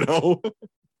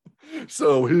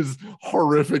 So his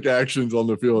horrific actions on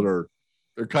the field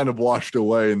they're kind of washed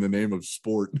away in the name of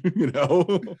sport,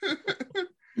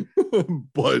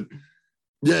 But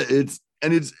yeah,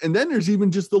 and then there's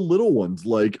even just the little ones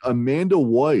like Amanda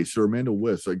Weiss. I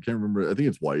can't remember. I think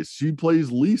it's Weiss. She plays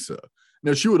Lisa.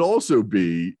 Now she would also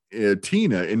be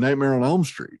Tina in Nightmare on Elm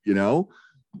Street,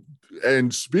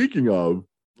 And speaking of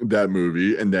that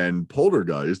movie and then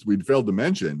Poltergeist, we'd failed to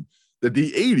mention that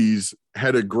the 80s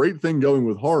had a great thing going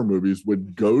with horror movies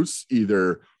with ghosts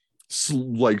either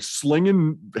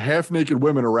slinging half-naked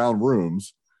women around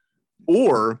rooms,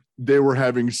 or they were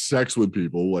having sex with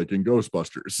people like in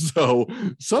Ghostbusters. So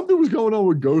something was going on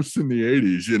with ghosts in the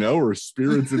 80s, or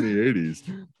spirits in the 80s.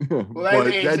 Well,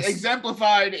 that's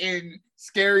exemplified in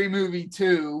Scary Movie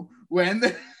 2 when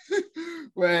the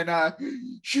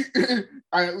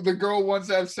girl wants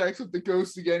to have sex with the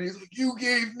ghost again. He's like, "You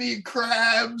gave me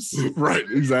crabs." Right,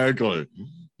 exactly.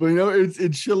 But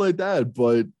it's shit like that.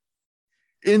 But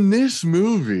in this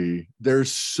movie,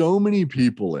 there's so many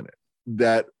people in it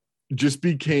that just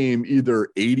became either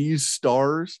 80s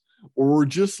stars or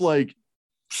just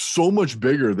so much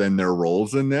bigger than their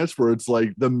roles in this, where it's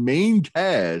the main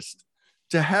cast,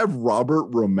 to have Robert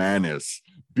Romanus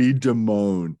be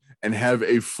Damone and have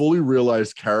a fully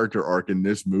realized character arc in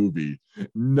this movie,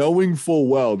 knowing full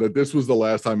well that this was the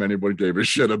last time anybody gave a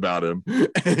shit about him.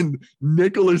 And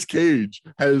Nicolas Cage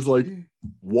has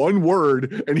one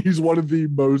word, and he's one of the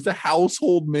most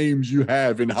household names you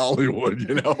have in Hollywood,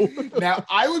 Now,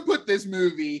 I would put this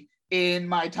movie in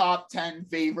my top 10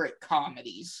 favorite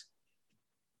comedies.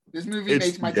 This movie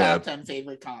makes my top 10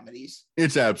 favorite comedies.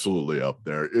 It's absolutely up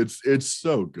there. It's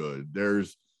so good.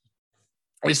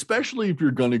 Especially if you're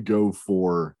going to go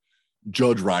for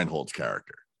Judge Reinhold's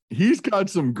character. He's got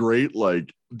some great,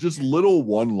 just little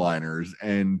one-liners,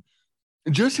 and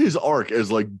just his arc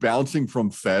as bouncing from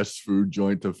fast food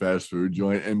joint to fast food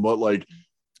joint, and what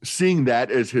seeing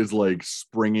that as his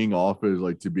springing off as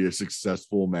to be a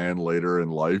successful man later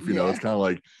in life, it's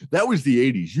kind of that was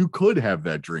the 80s. You could have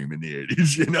that dream in the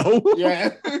 80s, Yeah.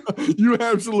 You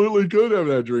absolutely could have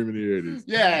that dream in the 80s.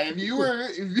 Yeah, if you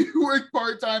worked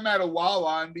part-time at a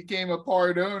Wawa and became a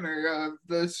part owner of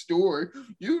the store,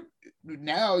 you'd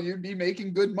be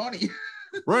making good money.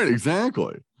 Right,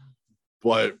 exactly.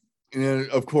 But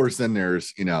of course, then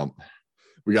there's we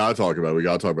gotta talk about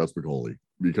Spicoli,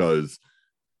 because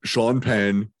Sean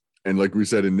Penn, and like we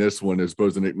said in this one, as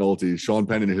opposed to Nick Nolte, Sean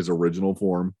Penn in his original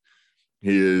form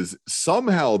He is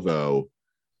somehow, though,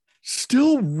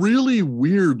 still really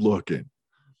weird looking.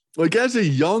 Like, as a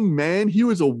young man, he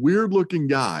was a weird looking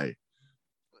guy.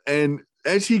 And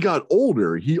as he got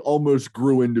older, he almost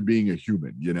grew into being a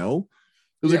human, you know?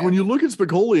 It's like when you look at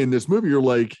Spicoli in this movie, you're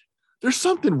like, there's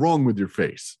something wrong with your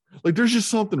face. Like, there's just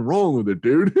something wrong with it,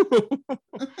 dude.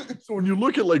 So when you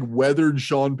look at like weathered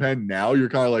Sean Penn now, you're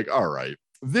kind of like, all right,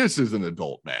 this is an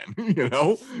adult man, you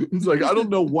know? It's like, I don't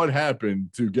know what happened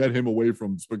to get him away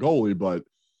from Spicoli, but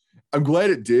I'm glad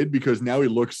it did because now he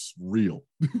looks real.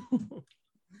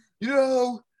 You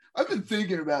know, I've been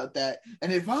thinking about that.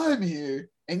 And if I'm here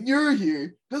and you're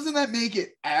here, doesn't that make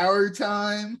it our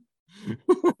time?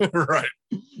 Right.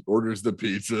 Orders the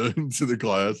pizza into the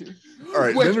class. All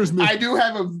right. Which Then there's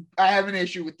I have an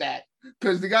issue with that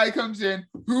because the guy comes in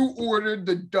who ordered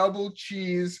the double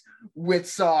cheese with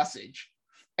sausage.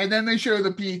 And then they show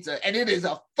the pizza, and it is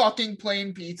a fucking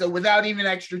plain pizza without even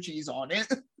extra cheese on it.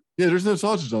 Yeah, there's no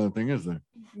sausage on the thing, is there?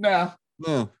 No.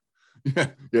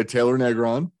 Yeah, Taylor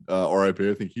Negron, RIP.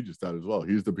 I think he just died as well.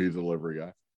 He's the pizza delivery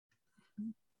guy.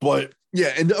 But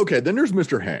yeah, and okay, then there's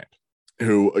Mr. Hand,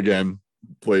 who again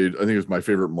played, I think it was My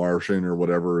Favorite Martian or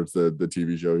whatever. It's the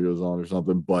TV show he was on or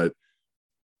something. But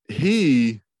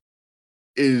he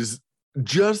is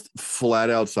just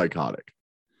flat out psychotic.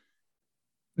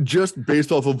 Just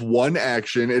based off of one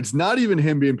action. It's not even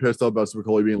him being pissed off about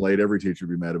Spicoli being late. Every teacher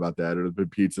would be mad about that, or the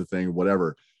pizza thing,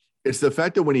 whatever. It's the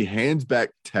fact that when he hands back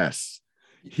tests,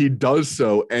 he does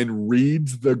so and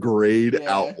reads the grade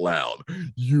out loud.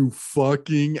 You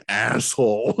fucking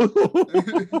asshole.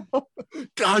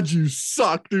 God, you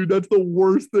suck, dude. That's the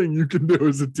worst thing you can do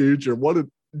as a teacher. What a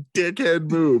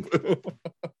dickhead move.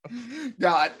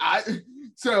 God,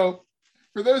 so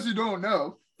for those who don't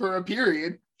know, for a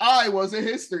period, I was a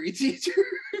history teacher.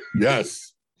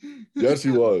 Yes, he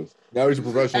was. Now he's a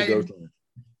professional ghost hunter.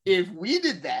 If we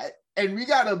did that and we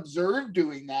got observed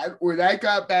doing that, or that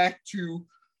got back to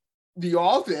the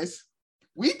office,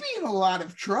 we'd be in a lot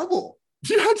of trouble.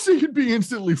 Yeah, I'd say you'd be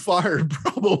instantly fired,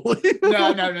 probably.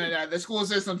 No. The school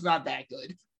system's not that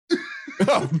good.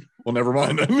 Oh, well, never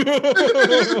mind then.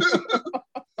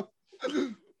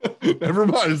 Never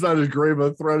mind. It's not as grave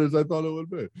a threat as I thought it would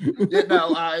be.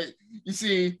 You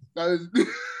see,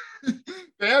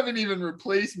 they haven't even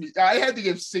replaced me. I had to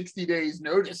give 60 days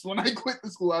notice when I quit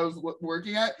the school I was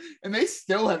working at, and they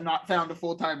still have not found a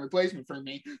full-time replacement for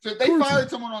me. So if they fired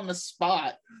someone on the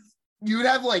spot, you would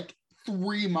have like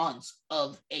 3 months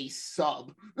of a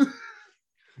sub.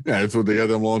 Yeah, that's what they got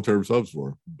them long-term subs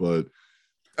for. But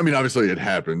I mean, obviously it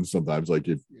happens sometimes. Like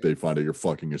if they find out you're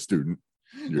fucking a student,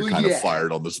 you're kind of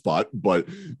fired on the spot. But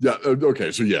yeah,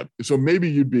 okay. So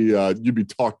maybe you'd be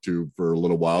talked to for a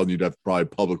little while, and you'd have to probably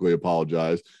publicly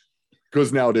apologize,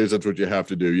 because nowadays that's what you have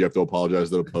to do. You have to apologize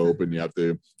to the Pope, and you have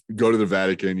to go to the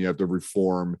Vatican. You have to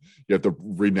reform. You have to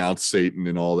renounce Satan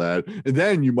and all that, and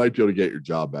then you might be able to get your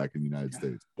job back in the United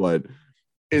States. But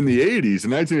in the 80s,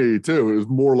 in 1982, it was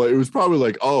more like, it was probably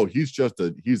like, oh, he's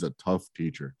a tough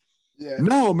teacher. Yeah.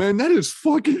 No, man, that is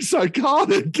fucking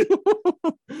psychotic.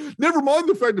 Never mind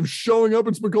the fact of showing up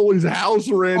at Spicoli's house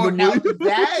randomly. Oh, now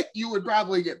that you would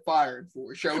probably get fired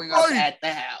for showing up at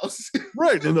the house.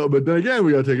 Right. But then again,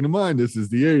 we got to take into mind this is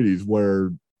the 80s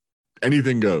where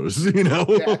anything goes,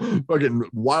 fucking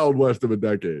Wild West of a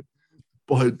decade.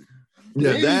 But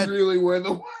yeah, that really where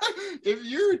if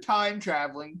you're time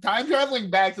traveling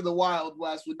back to the Wild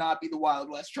West would not be the Wild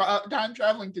West. Time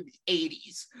traveling to the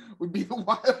 80s would be the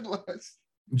Wild West.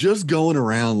 Just going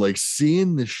around, like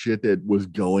seeing the shit that was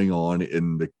going on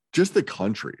in the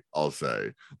country, I'll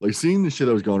say, like seeing the shit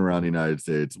that was going around the United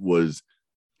States was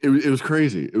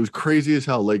crazy. It was crazy as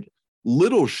hell, like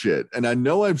little shit. And I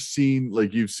know I've seen,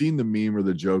 like, you've seen the meme or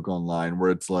the joke online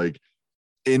where it's like,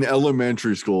 in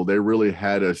elementary school, they really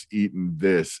had us eating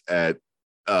this at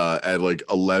like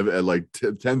 11, at like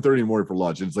 10:30 in the morning for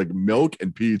lunch. And it's like milk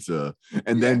and pizza,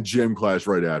 and then gym class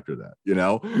right after that.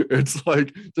 It's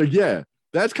like, yeah,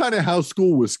 that's kind of how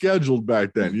school was scheduled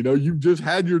back then. You just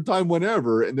had your time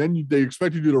whenever, and then they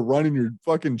expected you to run in your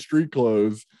fucking street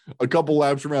clothes a couple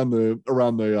laps around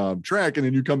the track, and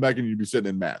then you come back and you'd be sitting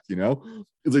in math.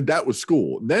 It's like that was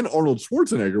school. And then Arnold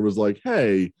Schwarzenegger was like,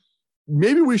 hey,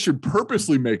 maybe we should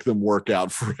purposely make them work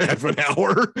out for half an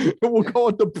hour, and we'll call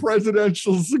it the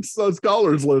Presidential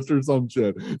Scholars List or some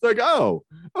shit. It's like, oh,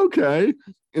 okay.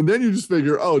 And then you just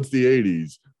figure, oh, it's the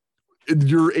 80s.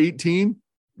 You're 18,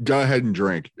 go ahead and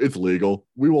drink. It's legal.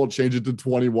 We won't change it to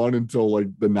 21 until like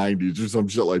the 90s or some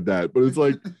shit like that. But it's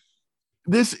like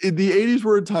the 80s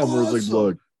were a time where it's like,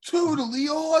 look, totally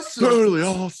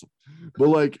awesome. But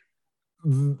like,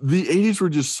 the 80s were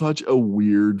just such a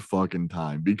weird fucking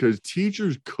time because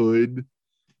teachers could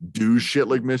do shit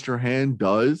like Mr. Hand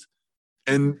does,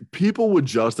 and people would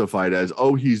justify it as,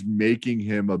 oh, he's making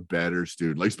him a better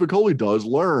student. Like Spicoli does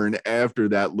learn after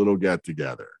that little get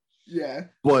together. Yeah.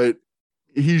 But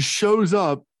he shows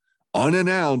up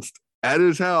unannounced at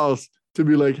his house to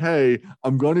be like, hey,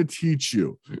 I'm going to teach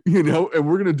you, and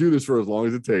we're going to do this for as long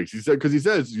as it takes. He said, because he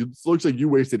says, it looks like you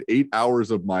wasted 8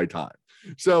 hours of my time.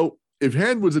 So if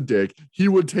Hand was a dick, he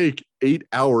would take 8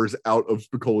 hours out of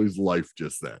Spicoli's life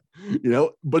just then,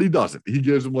 but he doesn't. He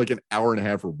gives him like an hour and a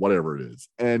half or whatever it is.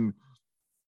 And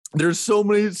there's so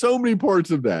many parts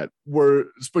of that where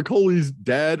Spicoli's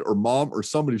dad or mom or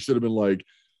somebody should have been like,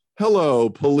 hello,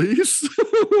 police,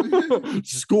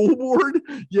 school board.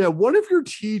 Yeah, one of your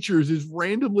teachers is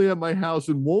randomly at my house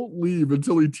and won't leave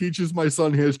until he teaches my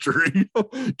son history.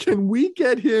 Can we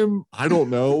get him, I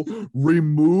don't know,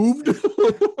 removed?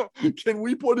 Can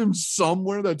we put him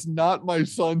somewhere that's not my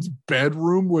son's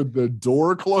bedroom with the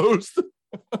door closed?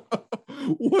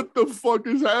 What the fuck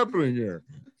is happening here?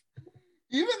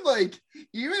 Even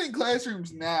in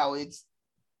classrooms now, it's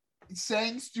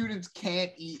saying students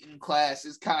can't eat in class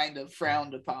is kind of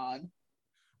frowned upon.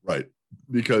 Right.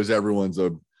 Because everyone's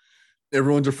a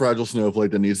fragile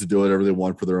snowflake that needs to do whatever they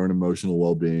want for their own emotional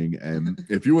well-being. And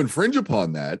if you infringe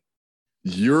upon that,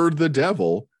 you're the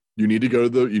devil. You need to go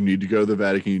to the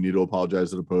Vatican. You need to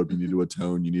apologize to the Pope. You need to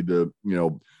atone. You need to,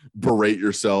 berate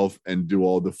yourself and do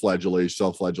all the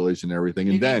self-flagellation and everything.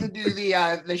 And then need to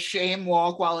do the shame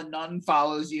walk while a nun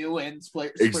follows you and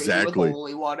sprays you with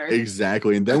holy water.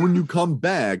 Exactly. And then when you come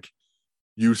back,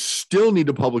 you still need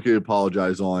to publicly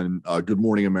apologize on Good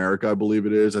Morning America, I believe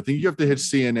it is. I think you have to hit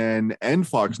CNN and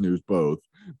Fox News both.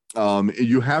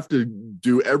 You have to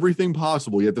do everything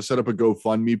possible. You have to set up a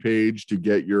GoFundMe page to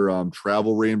get your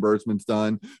travel reimbursements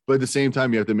done. But at the same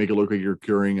time, you have to make it look like you're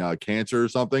curing cancer or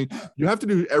something. You have to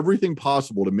do everything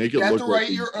possible to make it look like... You have to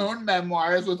write your own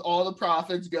memoirs with all the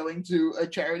profits going to a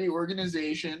charity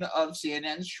organization of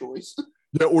CNN's choice.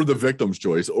 Yeah, or the victim's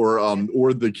choice, or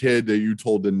the kid that you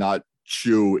told to not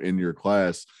chew in your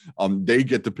class. They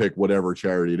get to pick whatever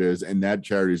charity it is, and that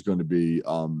charity is going to be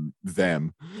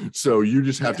them. So you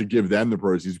just have to give them the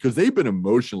proceeds because they've been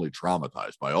emotionally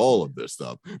traumatized by all of this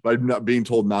stuff, by not being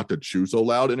told not to chew so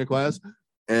loud in a class.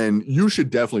 And you should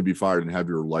definitely be fired and have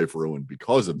your life ruined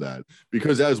because of that.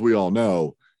 Because as we all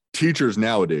know, teachers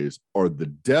nowadays are the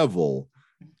devil,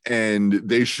 and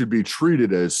they should be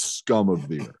treated as scum of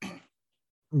the earth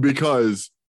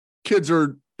because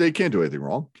they can't do anything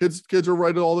wrong. Kids are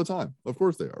right all the time. Of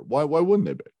course they are. Why wouldn't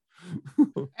they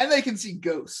be? And they can see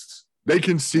ghosts. They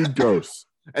can see ghosts.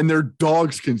 And their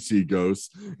dogs can see ghosts.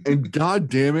 And god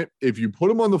damn it, if you put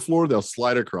them on the floor, they'll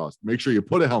slide across. Make sure you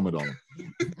put a helmet on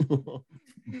them.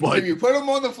 But if you put them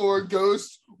on the floor,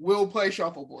 ghosts will play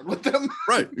shuffleboard with them.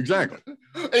 Right, exactly.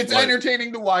 It's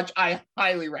entertaining to watch. I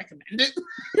highly recommend it.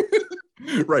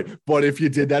 Right. But if you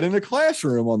did that in a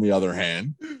classroom, on the other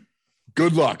hand,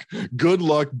 good luck. Good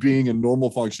luck being a normal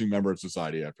functioning member of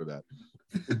society after that.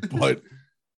 But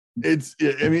it's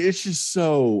just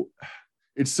so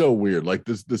weird, like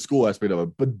the school aspect of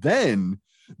it. But then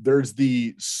there's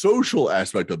the social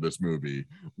aspect of this movie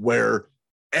where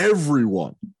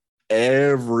everyone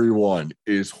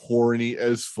is horny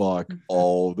as fuck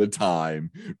all the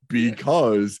time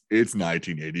because it's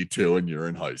 1982 and you're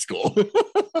in high school.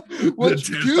 The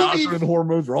testosterone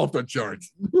hormones are off the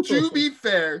charts. To be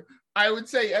fair, I would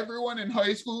say everyone in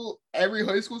high school, every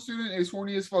high school student is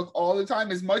horny as fuck all the time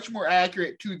is much more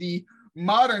accurate to the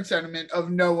modern sentiment of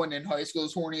no one in high school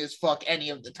is horny as fuck any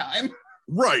of the time.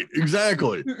 Right,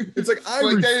 exactly. It's like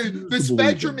the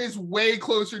spectrum is way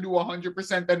closer to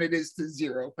 100% than it is to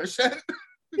 0%.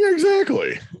 Yeah,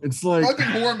 exactly. It's like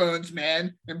fucking hormones,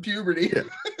 man, and puberty. Yeah.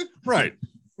 Right.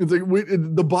 It's like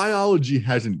the biology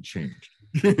hasn't changed.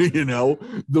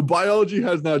 The biology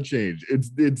has not changed. It's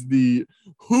the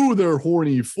who they're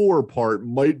horny for part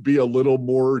might be a little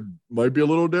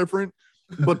different,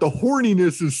 but the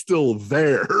horniness is still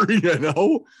there,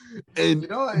 and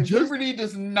puberty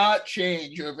does not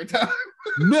change over time.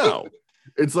 No,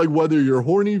 it's like whether you're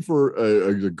horny for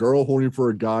a girl, horny for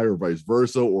a guy, or vice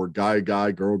versa, or guy,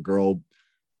 girl,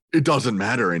 it doesn't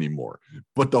matter anymore.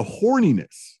 But the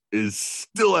horniness is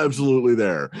still absolutely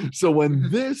there. So when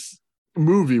this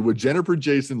movie with Jennifer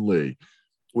Jason Leigh,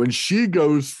 when she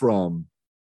goes from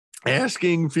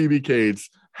asking Phoebe Cates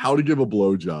how to give a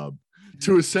blowjob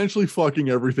to essentially fucking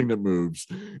everything that moves,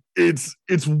 it's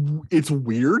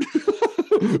weird.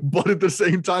 But at the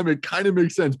same time, it kind of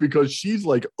makes sense because she's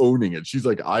like owning it. She's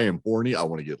like, I am horny. I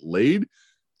want to get laid.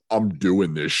 I'm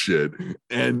doing this shit.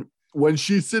 And when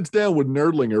she sits down with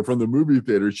Nerdlinger from the movie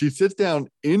theater, she sits down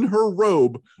in her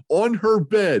robe on her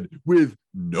bed with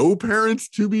no parents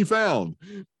to be found.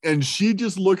 And she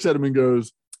just looks at him and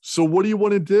goes, so what do you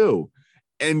want to do?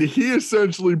 And he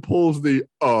essentially pulls the,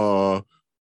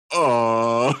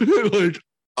 like,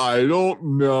 I don't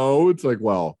know. It's like,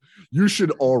 well, you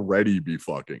should already be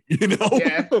fucking, you know?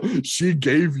 Yeah. She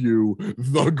gave you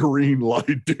the green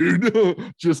light,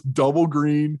 dude. Just double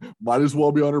green. Might as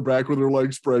well be on her back with her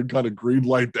legs spread, kind of green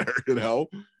light there, you know?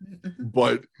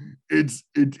 But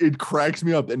it cracks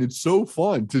me up. And it's so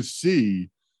fun to see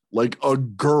like a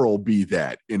girl be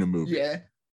that in a movie. Yeah.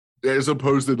 As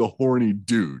opposed to the horny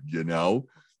dude, you know?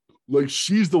 Like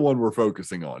she's the one we're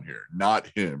focusing on here, not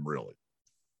him, really.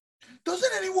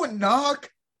 Doesn't anyone knock?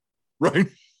 Right?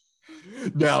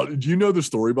 Now, do you know the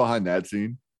story behind that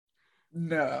scene?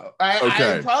 No.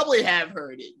 I probably have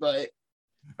heard it, but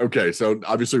okay, so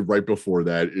obviously right before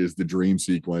that is the dream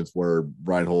sequence where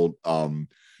Reinhold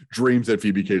dreams that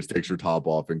Phoebe Cates takes her top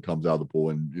off and comes out of the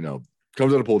pool and, you know,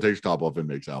 comes out of the pool, takes her top off and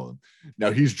makes out with him.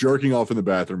 Now he's jerking off in the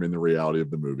bathroom in the reality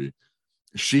of the movie.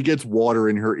 She gets water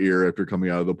in her ear after coming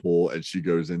out of the pool and she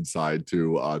goes inside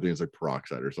to, I think it's like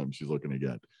peroxide or something she's looking to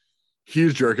get.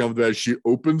 He's jerking off the bed. She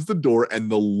opens the door and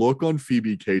the look on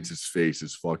Phoebe Cates' face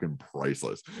is fucking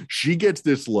priceless. She gets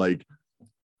this like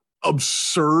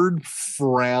absurd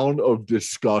frown of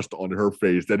disgust on her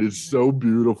face that is so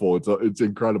beautiful. It's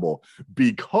incredible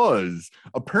because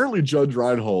apparently Judge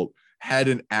Reinhold had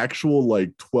an actual like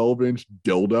 12-inch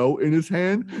dildo in his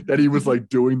hand that he was like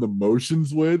doing the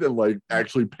motions with and like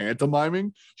actually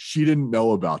pantomiming. She didn't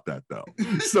know about that though.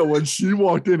 So when she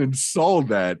walked in and saw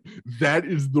that, that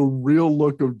is the real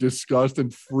look of disgust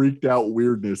and freaked out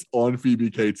weirdness on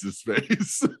Phoebe Cates'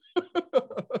 face.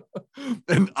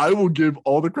 And I will give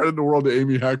all the credit in the world to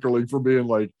Amy Heckerling for being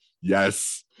like,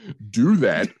 yes, do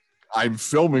that. I'm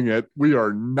filming it. We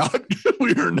are not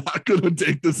going to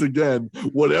take this again.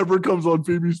 Whatever comes on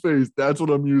Phoebe's face, that's what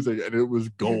I'm using. And it was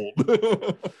gold.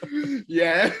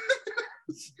 Yeah.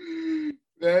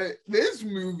 This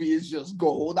movie is just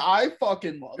gold. I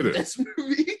fucking love this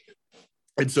movie.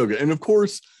 It's so good. And of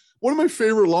course, one of my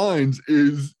favorite lines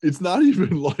is, it's not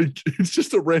even like, it's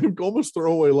just a random, almost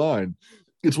throwaway line.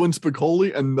 It's when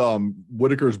Spicoli and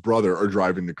Whitaker's brother are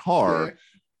driving the car. Yeah.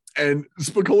 And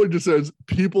Spicoli just says,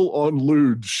 people on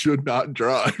lewd should not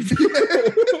drive.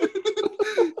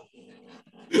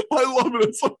 I love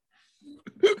it.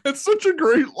 It's such a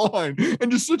great line and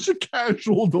just such a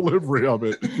casual delivery of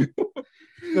it.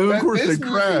 And of course they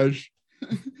crash.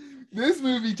 This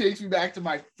movie takes me back to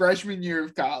my freshman year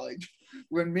of college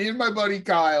when me and my buddy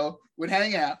Kyle would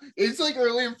hang out. It's like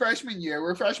early in freshman year.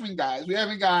 We're freshman guys. We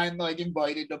haven't gotten like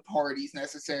invited to parties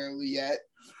necessarily yet.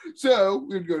 So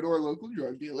we'd go to our local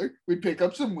drug dealer. We'd pick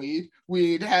up some weed.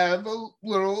 We'd have a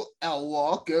little L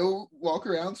walk, go walk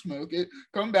around, smoke it,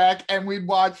 come back, and we'd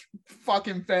watch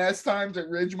fucking Fast Times at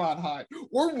Ridgemont High.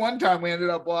 Or one time we ended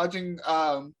up watching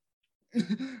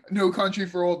No Country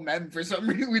for Old Men. For some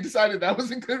reason, we decided that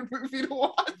was a good movie to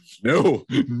watch. No,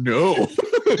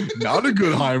 not a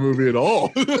good high movie at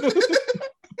all.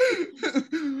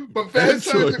 But Fast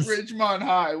Times at Ridgemont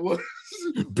High was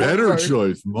better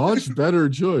choice, much better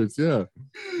choice. Yeah.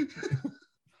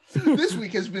 This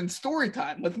week has been story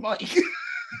time with Mike.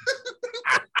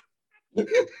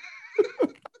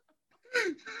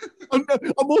 I'm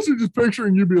also just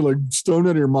picturing you being like stoned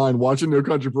out of your mind watching No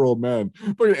Country for Old Men.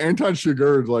 Fucking Anton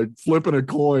Chigurh's like flipping a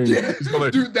coin. Yeah.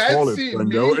 Dude, that scene,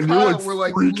 and you're like were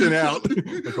like freaking out.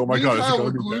 Like, oh my god, Kyle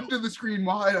were glued to the screen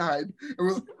wide-eyed,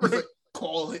 and we're like,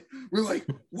 call it. We're like,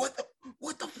 what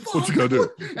the fuck? What's he gonna do?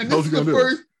 And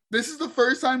this is the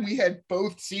first time we had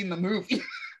both seen the movie.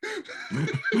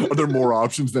 Are there more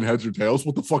options than heads or tails?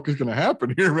 What the fuck is gonna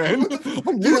happen here, man? Did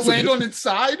it land on its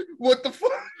side? What the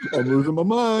fuck? I'm losing my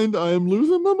mind. I am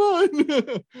losing my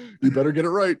mind. He better get it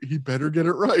right. He better get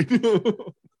it right.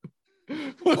 Come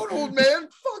on, old man.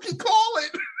 Fucking call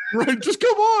it. Right, just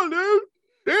come on, dude.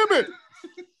 Damn it.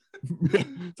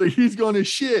 So he's gonna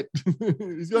shit.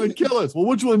 He's gonna kill us. Well,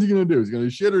 which one's he gonna do? He's gonna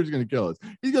shit or he's gonna kill us?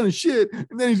 He's gonna shit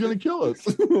and then he's gonna kill us.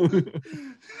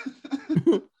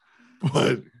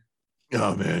 But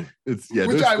oh man, it's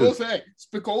Which I will say,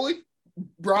 Spicoli,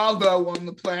 bravo on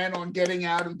the plan on getting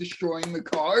out of destroying the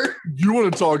car. You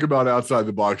want to talk about outside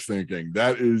the box thinking?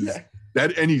 That is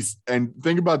that, and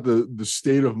think about the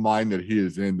state of mind that he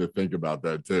is in to think about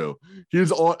that too. He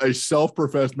is a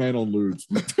self-professed man on lewds,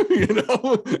 you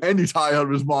know, and he's high out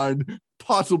of his mind,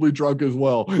 possibly drunk as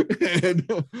well.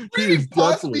 And he is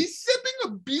possibly sipping a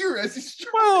beer as he's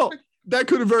well. That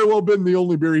could have very well been the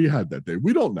only beer he had that day.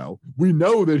 We don't know. We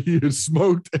know that he is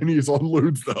smoked and he's on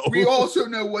lewds, though. We also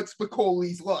know what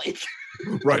Spicoli's like.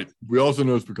 Right. We also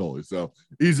know Spicoli. So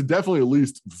he's definitely at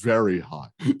least very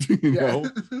hot, you know?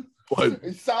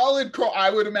 But solid, I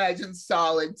would imagine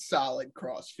solid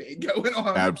crossfade going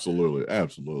on. absolutely.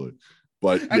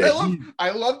 But and yeah,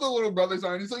 I love the little brother's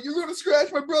on. He's like, "You're gonna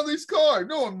scratch my brother's car."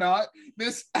 No, I'm not.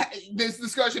 This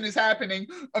discussion is happening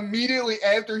immediately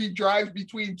after he drives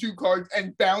between two cars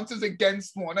and bounces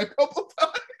against one a couple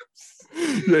times.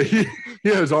 Yeah, he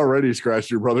has already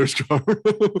scratched your brother's car.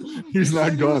 He's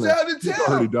not gonna. He's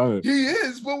already done it. He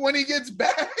is, but when he gets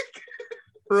back,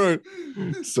 right.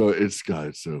 So it's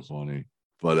so funny.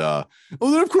 But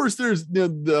well, then of course there's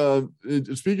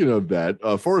speaking of that,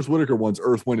 Forrest Whitaker wants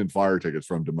Earth, Wind, and Fire tickets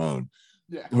from Damone,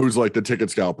 who's like the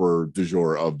ticket scalper du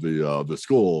jour of the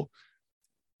school.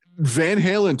 Van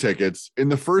Halen tickets in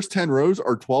the first 10 rows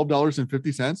are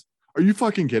 $12.50. Are you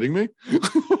fucking kidding me?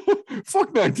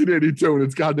 Fuck 1982 and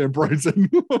its goddamn pricing.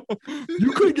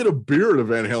 You couldn't get a beer at a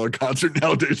Van Halen concert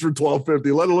nowadays for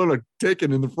 $12.50, let alone a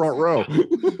ticket in the front row.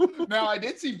 Now I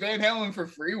did see Van Halen for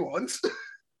free once.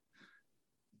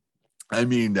 I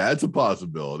mean, that's a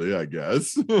possibility, I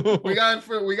guess. we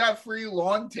got free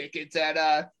lawn tickets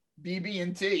at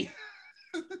BB&T.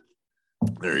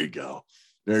 There you go.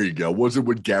 Was it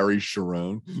with Gary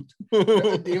Sharon?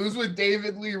 It was with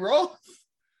David Lee Roth.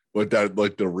 What, that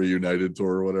like the reunited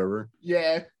tour or whatever?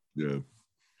 Yeah.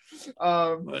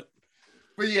 But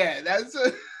yeah,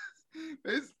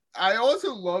 I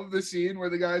also love the scene where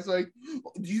the guy's like,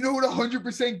 "Do you know what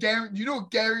 100% guarantee? You know what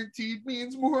guaranteed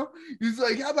means more?" He's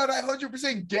like, "How about I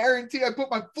 100% guarantee I put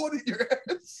my foot in your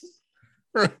ass?"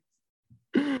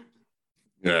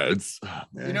 Yeah, it's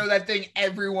man. You know that thing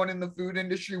everyone in the food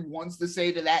industry wants to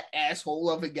say to that asshole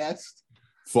of a guest?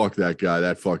 Fuck that guy,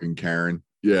 that fucking Karen.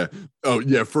 Yeah. Oh,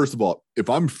 yeah. First of all, if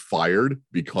I'm fired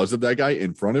because of that guy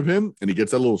in front of him and he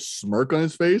gets that little smirk on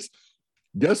his face,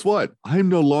 guess what? I'm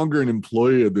no longer an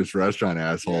employee of this restaurant,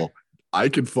 asshole. I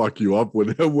can fuck you up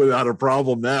without a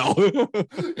problem now.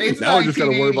 It's now I just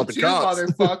gotta worry about the cops.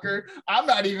 Motherfucker. I'm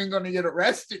not even gonna get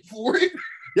arrested for it.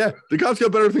 Yeah, the cops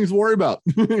got better things to worry about.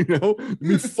 You know,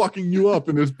 me fucking you up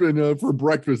in this for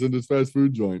breakfast in this fast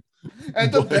food joint.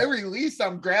 At the very least,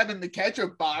 I'm grabbing the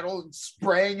ketchup bottle and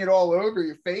spraying it all over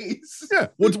your face. Yeah,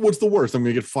 what's the worst? I'm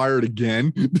gonna get fired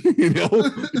again. You know,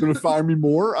 you're gonna fire me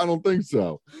more? I don't think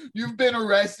so. You've been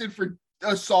arrested for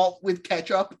assault with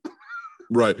ketchup.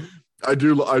 Right. I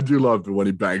do love it when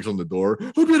he bangs on the door.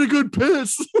 I'll get a good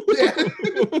piss. Yeah.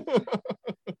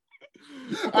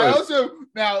 I also,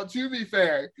 now to be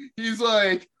fair, he's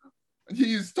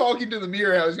talking to the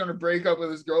mirror how he's going to break up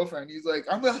with his girlfriend. He's like,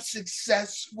 "I'm a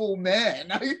successful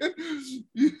man."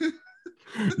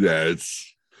 Yeah,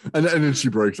 and then she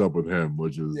breaks up with him,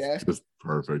 which is just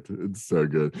perfect. It's so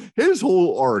good. His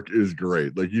whole arc is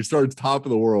great. Like, he starts top of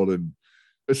the world and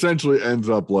essentially ends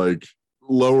up like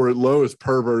lowest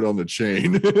pervert on the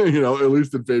chain, you know, at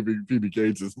least in Phoebe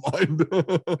Cates' mind.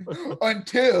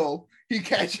 until he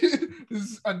catches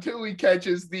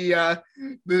the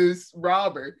this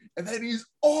robber, and then he's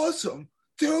awesome,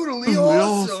 totally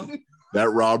awesome.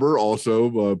 That robber also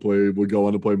would go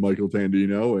on to play Michael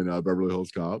Tandino in Beverly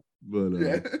Hills Cop. But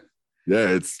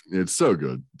yeah, it's so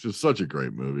good. Just such a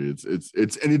great movie. It's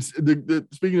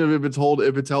speaking of if it's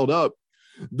held up,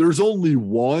 there's only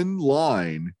one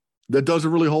line that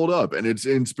doesn't really hold up, and it's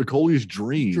in Spicoli's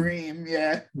dream,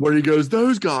 yeah, where he goes,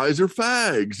 "Those guys are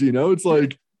fags," you know. It's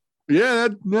like, yeah,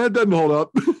 that doesn't hold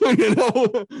up. You know,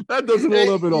 that doesn't hold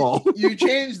up at all. You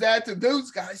change that to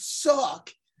 "those guys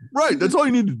suck." Right, that's all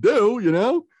you need to do, you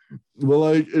know. Well,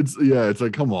 like, it's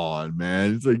like, come on,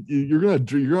 man. It's like you're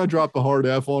gonna drop the hard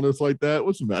F on us like that.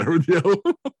 What's the matter with you?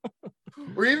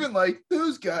 Or even like,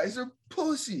 "Those guys are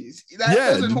pussies." That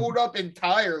doesn't hold up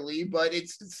entirely, but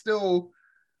it's still.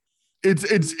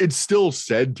 It's still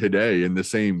said today in the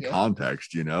same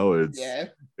context, you know.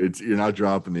 It's you're not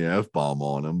dropping the F-bomb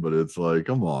on them, but it's like,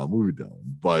 come on, what are we doing?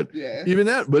 But even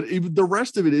the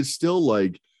rest of it is still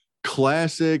like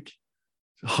classic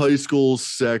high school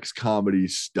sex comedy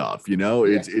stuff, you know.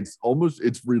 It's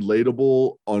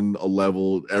relatable on a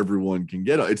level everyone can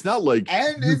get. It's not like,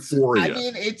 and Euphoria.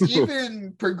 It's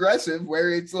even progressive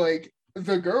where it's like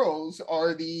the girls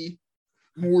are the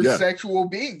more sexual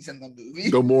beings in the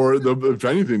movie. If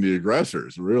anything, the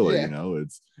aggressors, really. You know,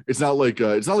 it's not like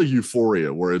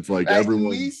Euphoria where it's like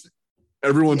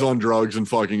everyone's on drugs and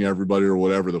fucking everybody or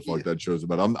whatever the fuck that show's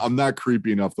about. I'm not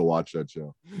creepy enough to watch that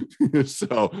show.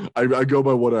 So I go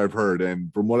by what I've heard,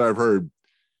 and from what I've heard,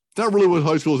 it's not really what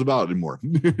high school is about anymore.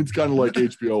 It's kind of like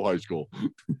HBO high school.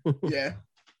 Yeah.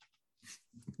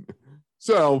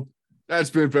 So That's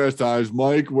been Fast Times.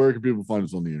 Mike, where can people find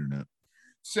us on the internet?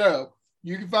 So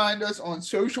you can find us on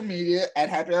social media at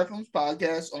Happy Hour Films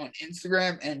Podcast on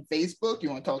Instagram and Facebook. You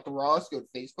want to talk to Ross? Go to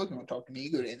Facebook. You want to talk to me?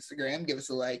 Go to Instagram. Give us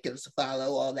a like, give us a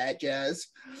follow, all that jazz.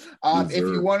 Yes, if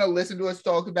sir. you want to listen to us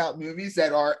talk about movies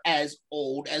that are as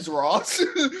old as Ross,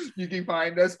 you can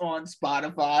find us on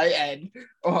Spotify and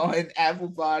on Apple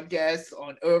Podcasts,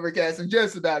 on Overcast, and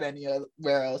just about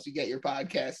anywhere else you get your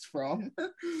podcasts from.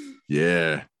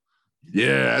 Yeah.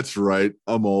 Yeah, that's right.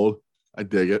 I'm old. I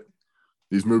dig it.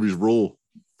 These movies rule.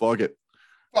 Fuck it.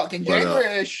 Fucking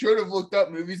January should have looked up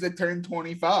movies that turned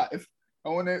 25. I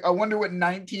wonder what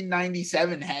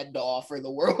 1997 had to offer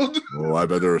the world. Oh, I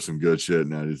bet there was some good shit in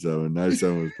 97.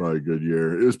 97 was probably a good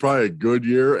year. It was probably a good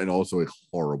year and also a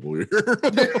horrible year. I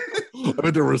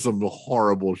bet there was some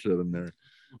horrible shit in there.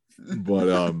 But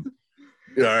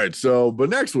yeah, all right. So, but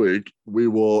next week we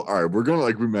will. All right, we're gonna,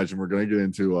 like we mentioned, we're gonna get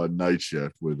into a Night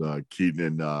Shift with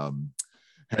Keaton and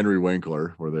Henry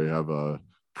Winkler, where they have a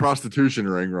prostitution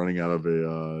ring running out of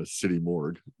a city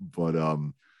morgue. But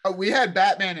we had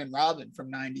Batman and Robin from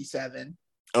 97.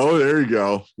 oh, there you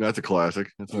go. That's a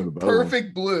classic. That's one of the better ones.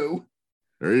 Perfect Blue.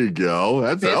 There you go.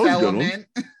 That Fifth was a good Element.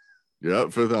 one.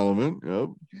 Yep, Fifth Element. Yep.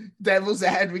 Devil's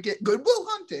Advocate. Good Will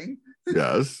Hunting.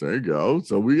 Yes, there you go.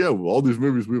 So we have all these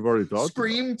movies we've already talked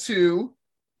Scream 2.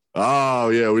 about. Oh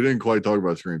yeah, we didn't quite talk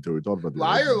about Scream 2. We talked about the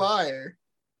Liar original. Liar.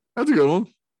 That's a good one.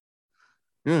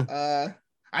 Yeah.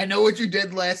 I Know What You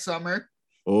Did Last Summer.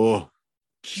 Oh,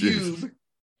 Cube.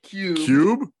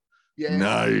 Cube. Yeah.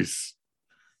 Nice.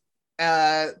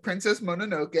 Princess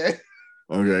Mononoke.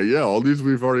 Okay, yeah, all these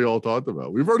we've already all talked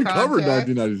about. We've already covered Contact.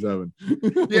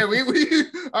 1997. Yeah, we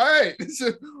all right.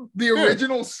 So the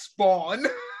original Spawn.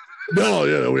 No,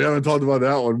 yeah, we haven't talked about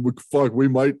that one. Fuck, we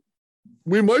might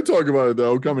talk about it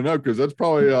though coming up because that's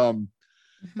probably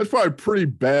pretty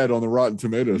bad on the Rotten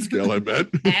Tomato scale, I bet.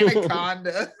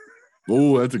 Anaconda.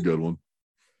 Oh, that's a good one.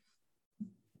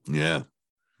 Yeah.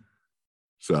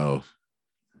 So,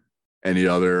 any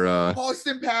other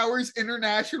Austin Powers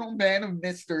International Man of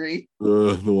Mystery.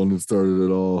 the one that started it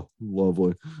all?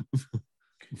 Lovely.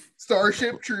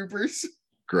 Starship Troopers.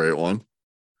 Great one.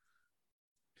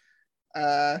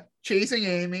 Chasing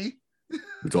Amy.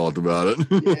 We talked about it.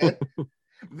 Yeah.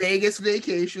 Vegas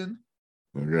Vacation.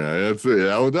 Okay, that's it.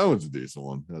 Yeah, that one's a decent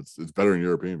one. It's better than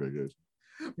European Vacation.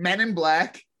 Men in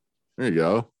Black. There you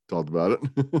go. Talked about it.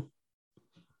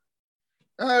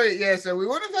 All right, yeah. So we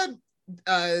would have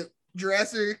had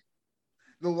Jurassic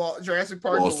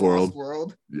Park, Lost The Lost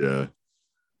World. Yeah.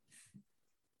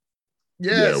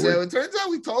 Yeah, Yeah, so it turns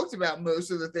out we talked about most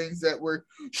of the things that were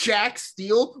Shaq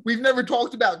Steele. We've never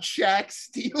talked about Shaq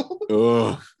Steele.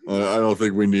 I don't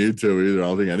think we need to either. I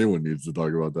don't think anyone needs to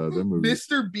talk about that movie.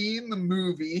 Mr. Bean, the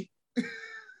movie.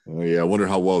 Oh, yeah, I wonder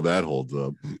how well that holds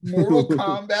up. Mortal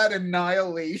Kombat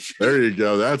Annihilation. There you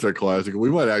go. That's a classic. We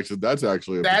might actually. That's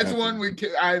actually. That's one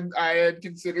I had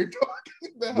considered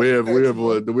talking about. We have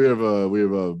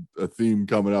a theme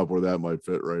coming up where that might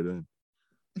fit right in.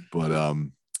 But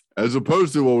as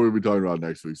opposed to what we'll be talking about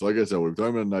next week. So like I said, we're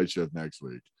talking about Night Shift next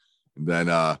week. And then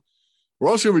we're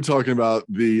also going to be talking about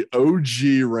the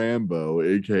OG Rambo,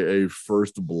 aka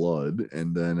First Blood,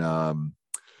 and then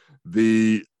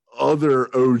the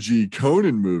other OG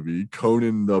Conan movie,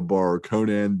 Conan the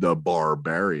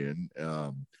Barbarian,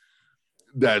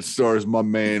 that stars my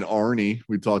man Arnie.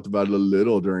 We talked about it a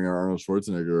little during our Arnold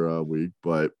Schwarzenegger week,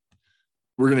 but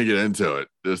we're gonna get into it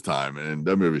this time. And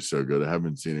that movie's so good. I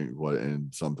haven't seen it in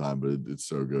some time, but it's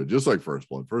so good. Just like First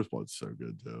Blood. First Blood's so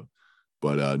good too.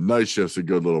 But Night Shift's a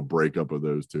good little breakup of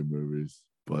those two movies.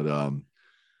 But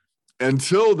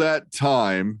until that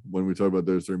time, when we talk about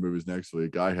those three movies next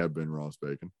week, I have been Ross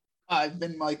Bacon. I've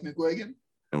been Mike McGuigan.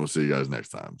 And we'll see you guys next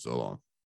time. So long.